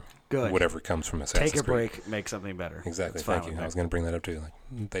next year. Good. Whatever comes from Assassin's Take a Creed. break, make something better. Exactly. That's fine Thank you. with I me. was going to bring that up too.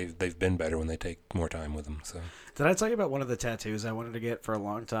 Like they've been better when they take more time with them. So Did I tell you about one of the tattoos I wanted to get for a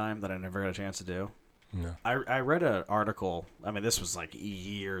long time that I never got a chance to do? no. I read an article. I mean, this was like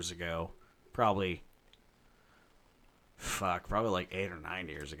years ago. Probably like 8 or 9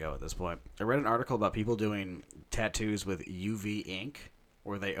 years ago at this point. I read an article about people doing tattoos with UV ink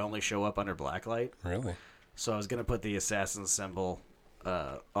where they only show up under blacklight. Really? So I was going to put the assassin symbol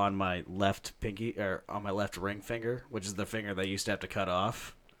on my left pinky, or on my left ring finger, which is the finger they used to have to cut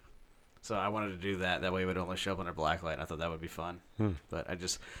off. So I wanted to do that. That way it would only show up under blacklight. I thought that would be fun. But I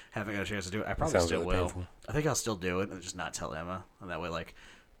just haven't got a chance to do it. I probably sounds still really will. painful. I think I'll still do it and just not tell Emma. And that way, like,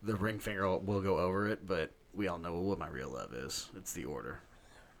 the ring finger will go over it, but we all know what my real love is. It's the Order.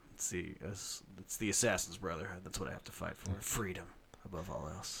 It's the Assassin's Brotherhood. That's what I have to fight for. Freedom above all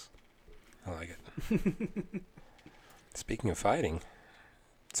else. I like it. Speaking of fighting,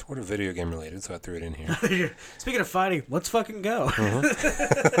 it's sort of video game related, so I threw it in here. Speaking of fighting, let's fucking go.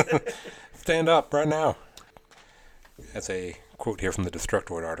 Stand up right now. That's a quote here from the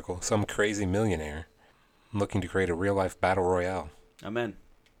Destructoid article. Some crazy millionaire looking to create a real-life battle royale. I'm in.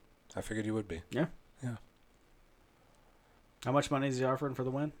 I figured you would be. Yeah. Yeah. How much money is he offering for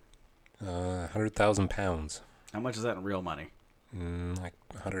the win? £100,000. How much is that in real money? Like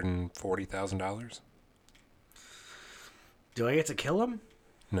 $140,000? Do I get to kill him?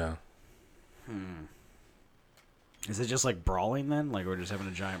 No. Is it just like brawling then? Like we're just having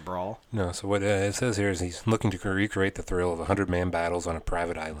a giant brawl? No, so what it says here is he's looking to recreate the thrill of 100-man battles on a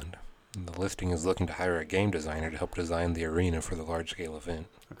private island. And the listing is looking to hire a game designer to help design the arena for the large-scale event.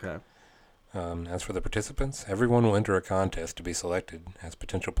 Okay. As for the participants, everyone will enter a contest to be selected as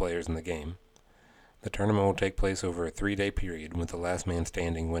potential players in the game. The tournament will take place over a 3-day period, with the last man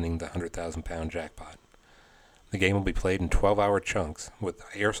standing winning the 100,000-pound jackpot. The game will be played in 12-hour chunks with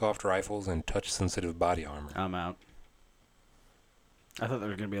airsoft rifles and touch-sensitive body armor. I'm out. I thought there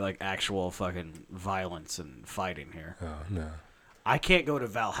was going to be like actual fucking violence and fighting here. Oh, no. I can't go to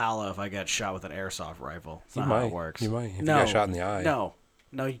Valhalla if I get shot with an airsoft rifle. That's You not might. how it works. You might. If No. you got shot in the eye. No,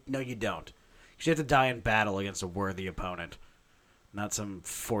 you don't. You have to die in battle against a worthy opponent, not some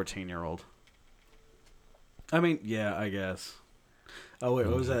 14-year-old. I mean, yeah, I guess. Oh wait,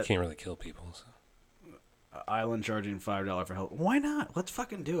 what was You that? can't really kill people. So. Island charging $5 for help. Why not? Let's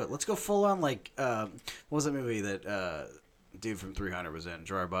fucking do it. Let's go full on like what was that movie that dude from 300 was in?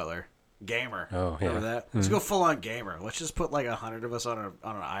 Gerard Butler. Gamer. Oh, yeah. Remember that? Let's go full on gamer. Let's just put like 100 of us on an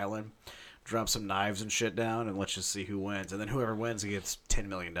island, drop some knives and shit down, and let's just see who wins. And then whoever wins gets $10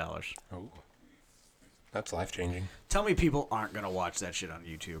 million. Oh. That's life-changing. Tell me people aren't gonna watch that shit on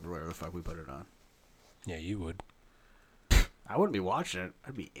YouTube or whatever the fuck we put it on. Yeah, you would. I wouldn't be watching it.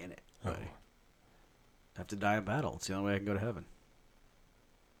 I'd be in it, buddy. Oh. I have to die in battle. It's the only way I can go to heaven.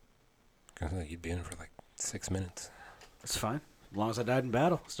 Because you'd be in it for like 6 minutes. That's fine. As long as I died in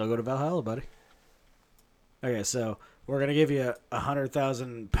battle, still go to Valhalla, buddy. Okay, so we're gonna give you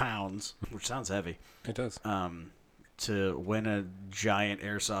 100,000 pounds, which sounds heavy, It does. to win a giant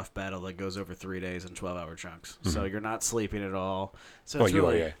airsoft battle that goes over 3 days in 12-hour chunks. So you're not sleeping at all. So Well, it's you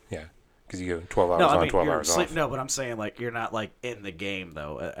really, are, yeah. Because you go 12 hours No, I on, mean 12 you're hours off. No, but I'm saying like you're not like in the game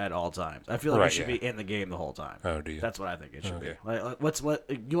though at all times. I feel like Right, you should yeah. be in the game the whole time. Oh, do you? That's what I think it should Okay. be. Like, what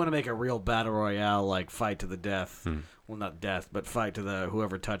you want to make a real battle royale, like fight to the death. Hmm. Well, not death, but fight to the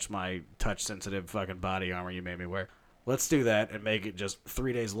whoever touched my touch sensitive fucking body armor you made me wear. Let's do that and make it just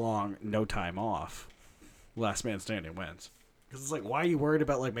 3 days long, no time off. Last man standing wins. Because it's like, why are you worried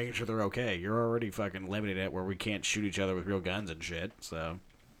about like making sure they're okay? You're already fucking limiting it where we can't shoot each other with real guns and shit. So,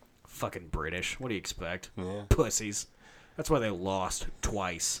 fucking British. What do you expect? Yeah. Pussies. That's why they lost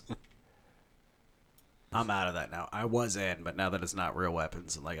twice. I'm out of that now. I was in, but now that it's not real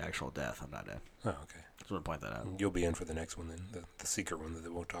weapons and like actual death, I'm not in. Oh, okay. Just want to point that out. You'll be in for the next one then, the secret one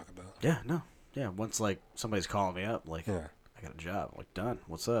that we'll talk about. Yeah, no. Yeah, once like somebody's calling me up, like, Yeah. I got a job. I'm like, done.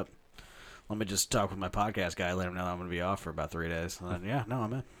 What's up? Let me just talk with my podcast guy, let him know I'm going to be off for about 3 days. And then, yeah, no,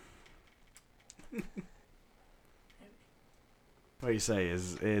 I'm in. What do you say?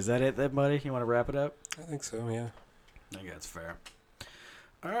 Is that it then, buddy? You want to wrap it up? I think so, yeah. I think that's fair.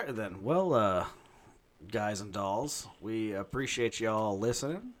 All right, then. Well, guys and dolls, we appreciate y'all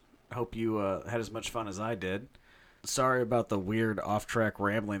listening. I hope you had as much fun as I did. Sorry about the weird off-track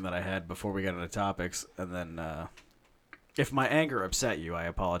rambling that I had before we got into topics. And then, if my anger upset you, I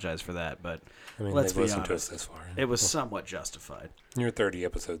apologize for that. But I mean, let's they've be listened to us honest, this far. it was somewhat justified. You're 30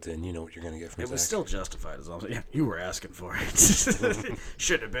 episodes in. You know what you're going to get from It was Zach. still justified as long as yeah, you were asking for it.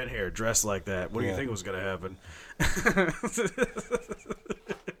 Shouldn't have been here dressed like that. What do you Yeah. think was going to happen?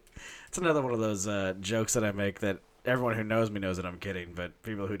 It's another one of those jokes that I make that everyone who knows me knows that I'm kidding, but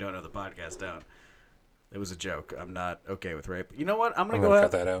people who don't know the podcast don't. It was a joke. I'm not okay with rape. You know what? I'm I'm going going to to go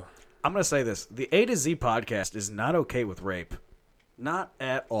cut ahead. that out. I'm going to say this. The A to Z podcast is not okay with rape. Not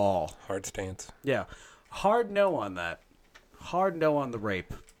at all. Hard stance. Yeah. Hard no on that. Hard no on the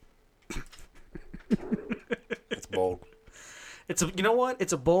rape. It's bold. You know what?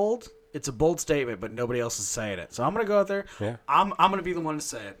 It's a bold statement, but nobody else is saying it. So I'm gonna go out there. Yeah. I'm gonna be the one to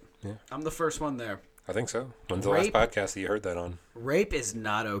say it. Yeah. I'm the first one there. I think so. When's the Rape? last podcast that you heard that on? Rape is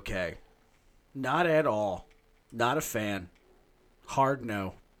not okay. Not at all. Not a fan. Hard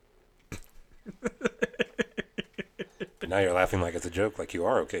no. But now you're laughing like it's a joke, like you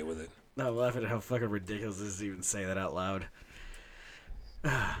are okay with it. I'm laughing at how fucking ridiculous it is to even say that out loud.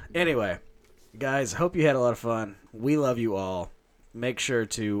 Anyway, guys, hope you had a lot of fun. We love you all. Make sure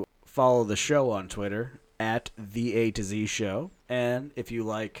to follow the show on Twitter at the A to Z Show. And if you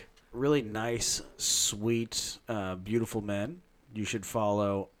like really nice, sweet, beautiful men, you should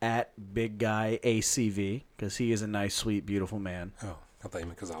follow at Big Guy ACV because he is a nice, sweet, beautiful man. Oh, I thought you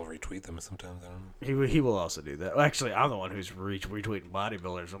meant because I'll retweet them sometimes. I don't know. He will also do that. Well, actually, I'm the one who's retweeting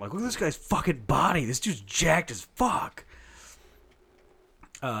bodybuilders. I'm like, look at this guy's fucking body. This dude's jacked as fuck.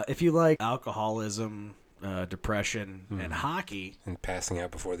 If you like alcoholism, depression, and hockey, And passing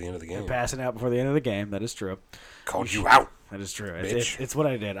out before the end of the game. and passing out before the end of the game, that is true. Called you out. That is true. Bitch. It's what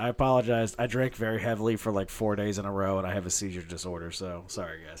I did. I apologize. I drank very heavily for like 4 days in a row, and I have a seizure disorder, so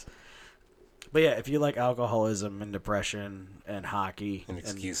sorry, guys. But yeah, if you like alcoholism and depression and hockey And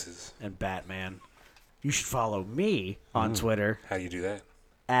excuses. and Batman, you should follow me on Twitter How do you do that?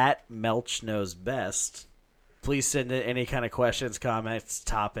 at Melch Knows Best. Please send in any kind of questions, comments,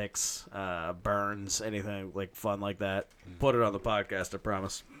 topics, burns, anything like fun like that. Put it on the podcast, I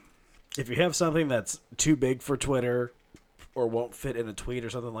promise. If you have something that's too big for Twitter or won't fit in a tweet or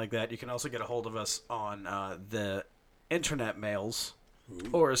something like that, you can also get a hold of us on the internet mails,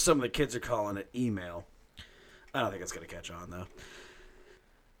 or as some of the kids are calling it, email. I don't think it's going to catch on, though.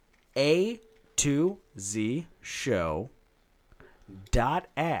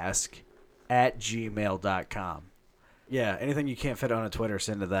 a2zshow.ask@gmail.com. Yeah, anything you can't fit on a Twitter,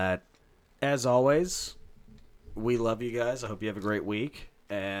 send to that. As always, we love you guys. I hope you have a great week.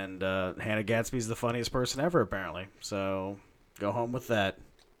 And Hannah Gadsby's the funniest person ever, apparently. So go home with that.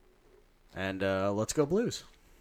 And let's go Blues.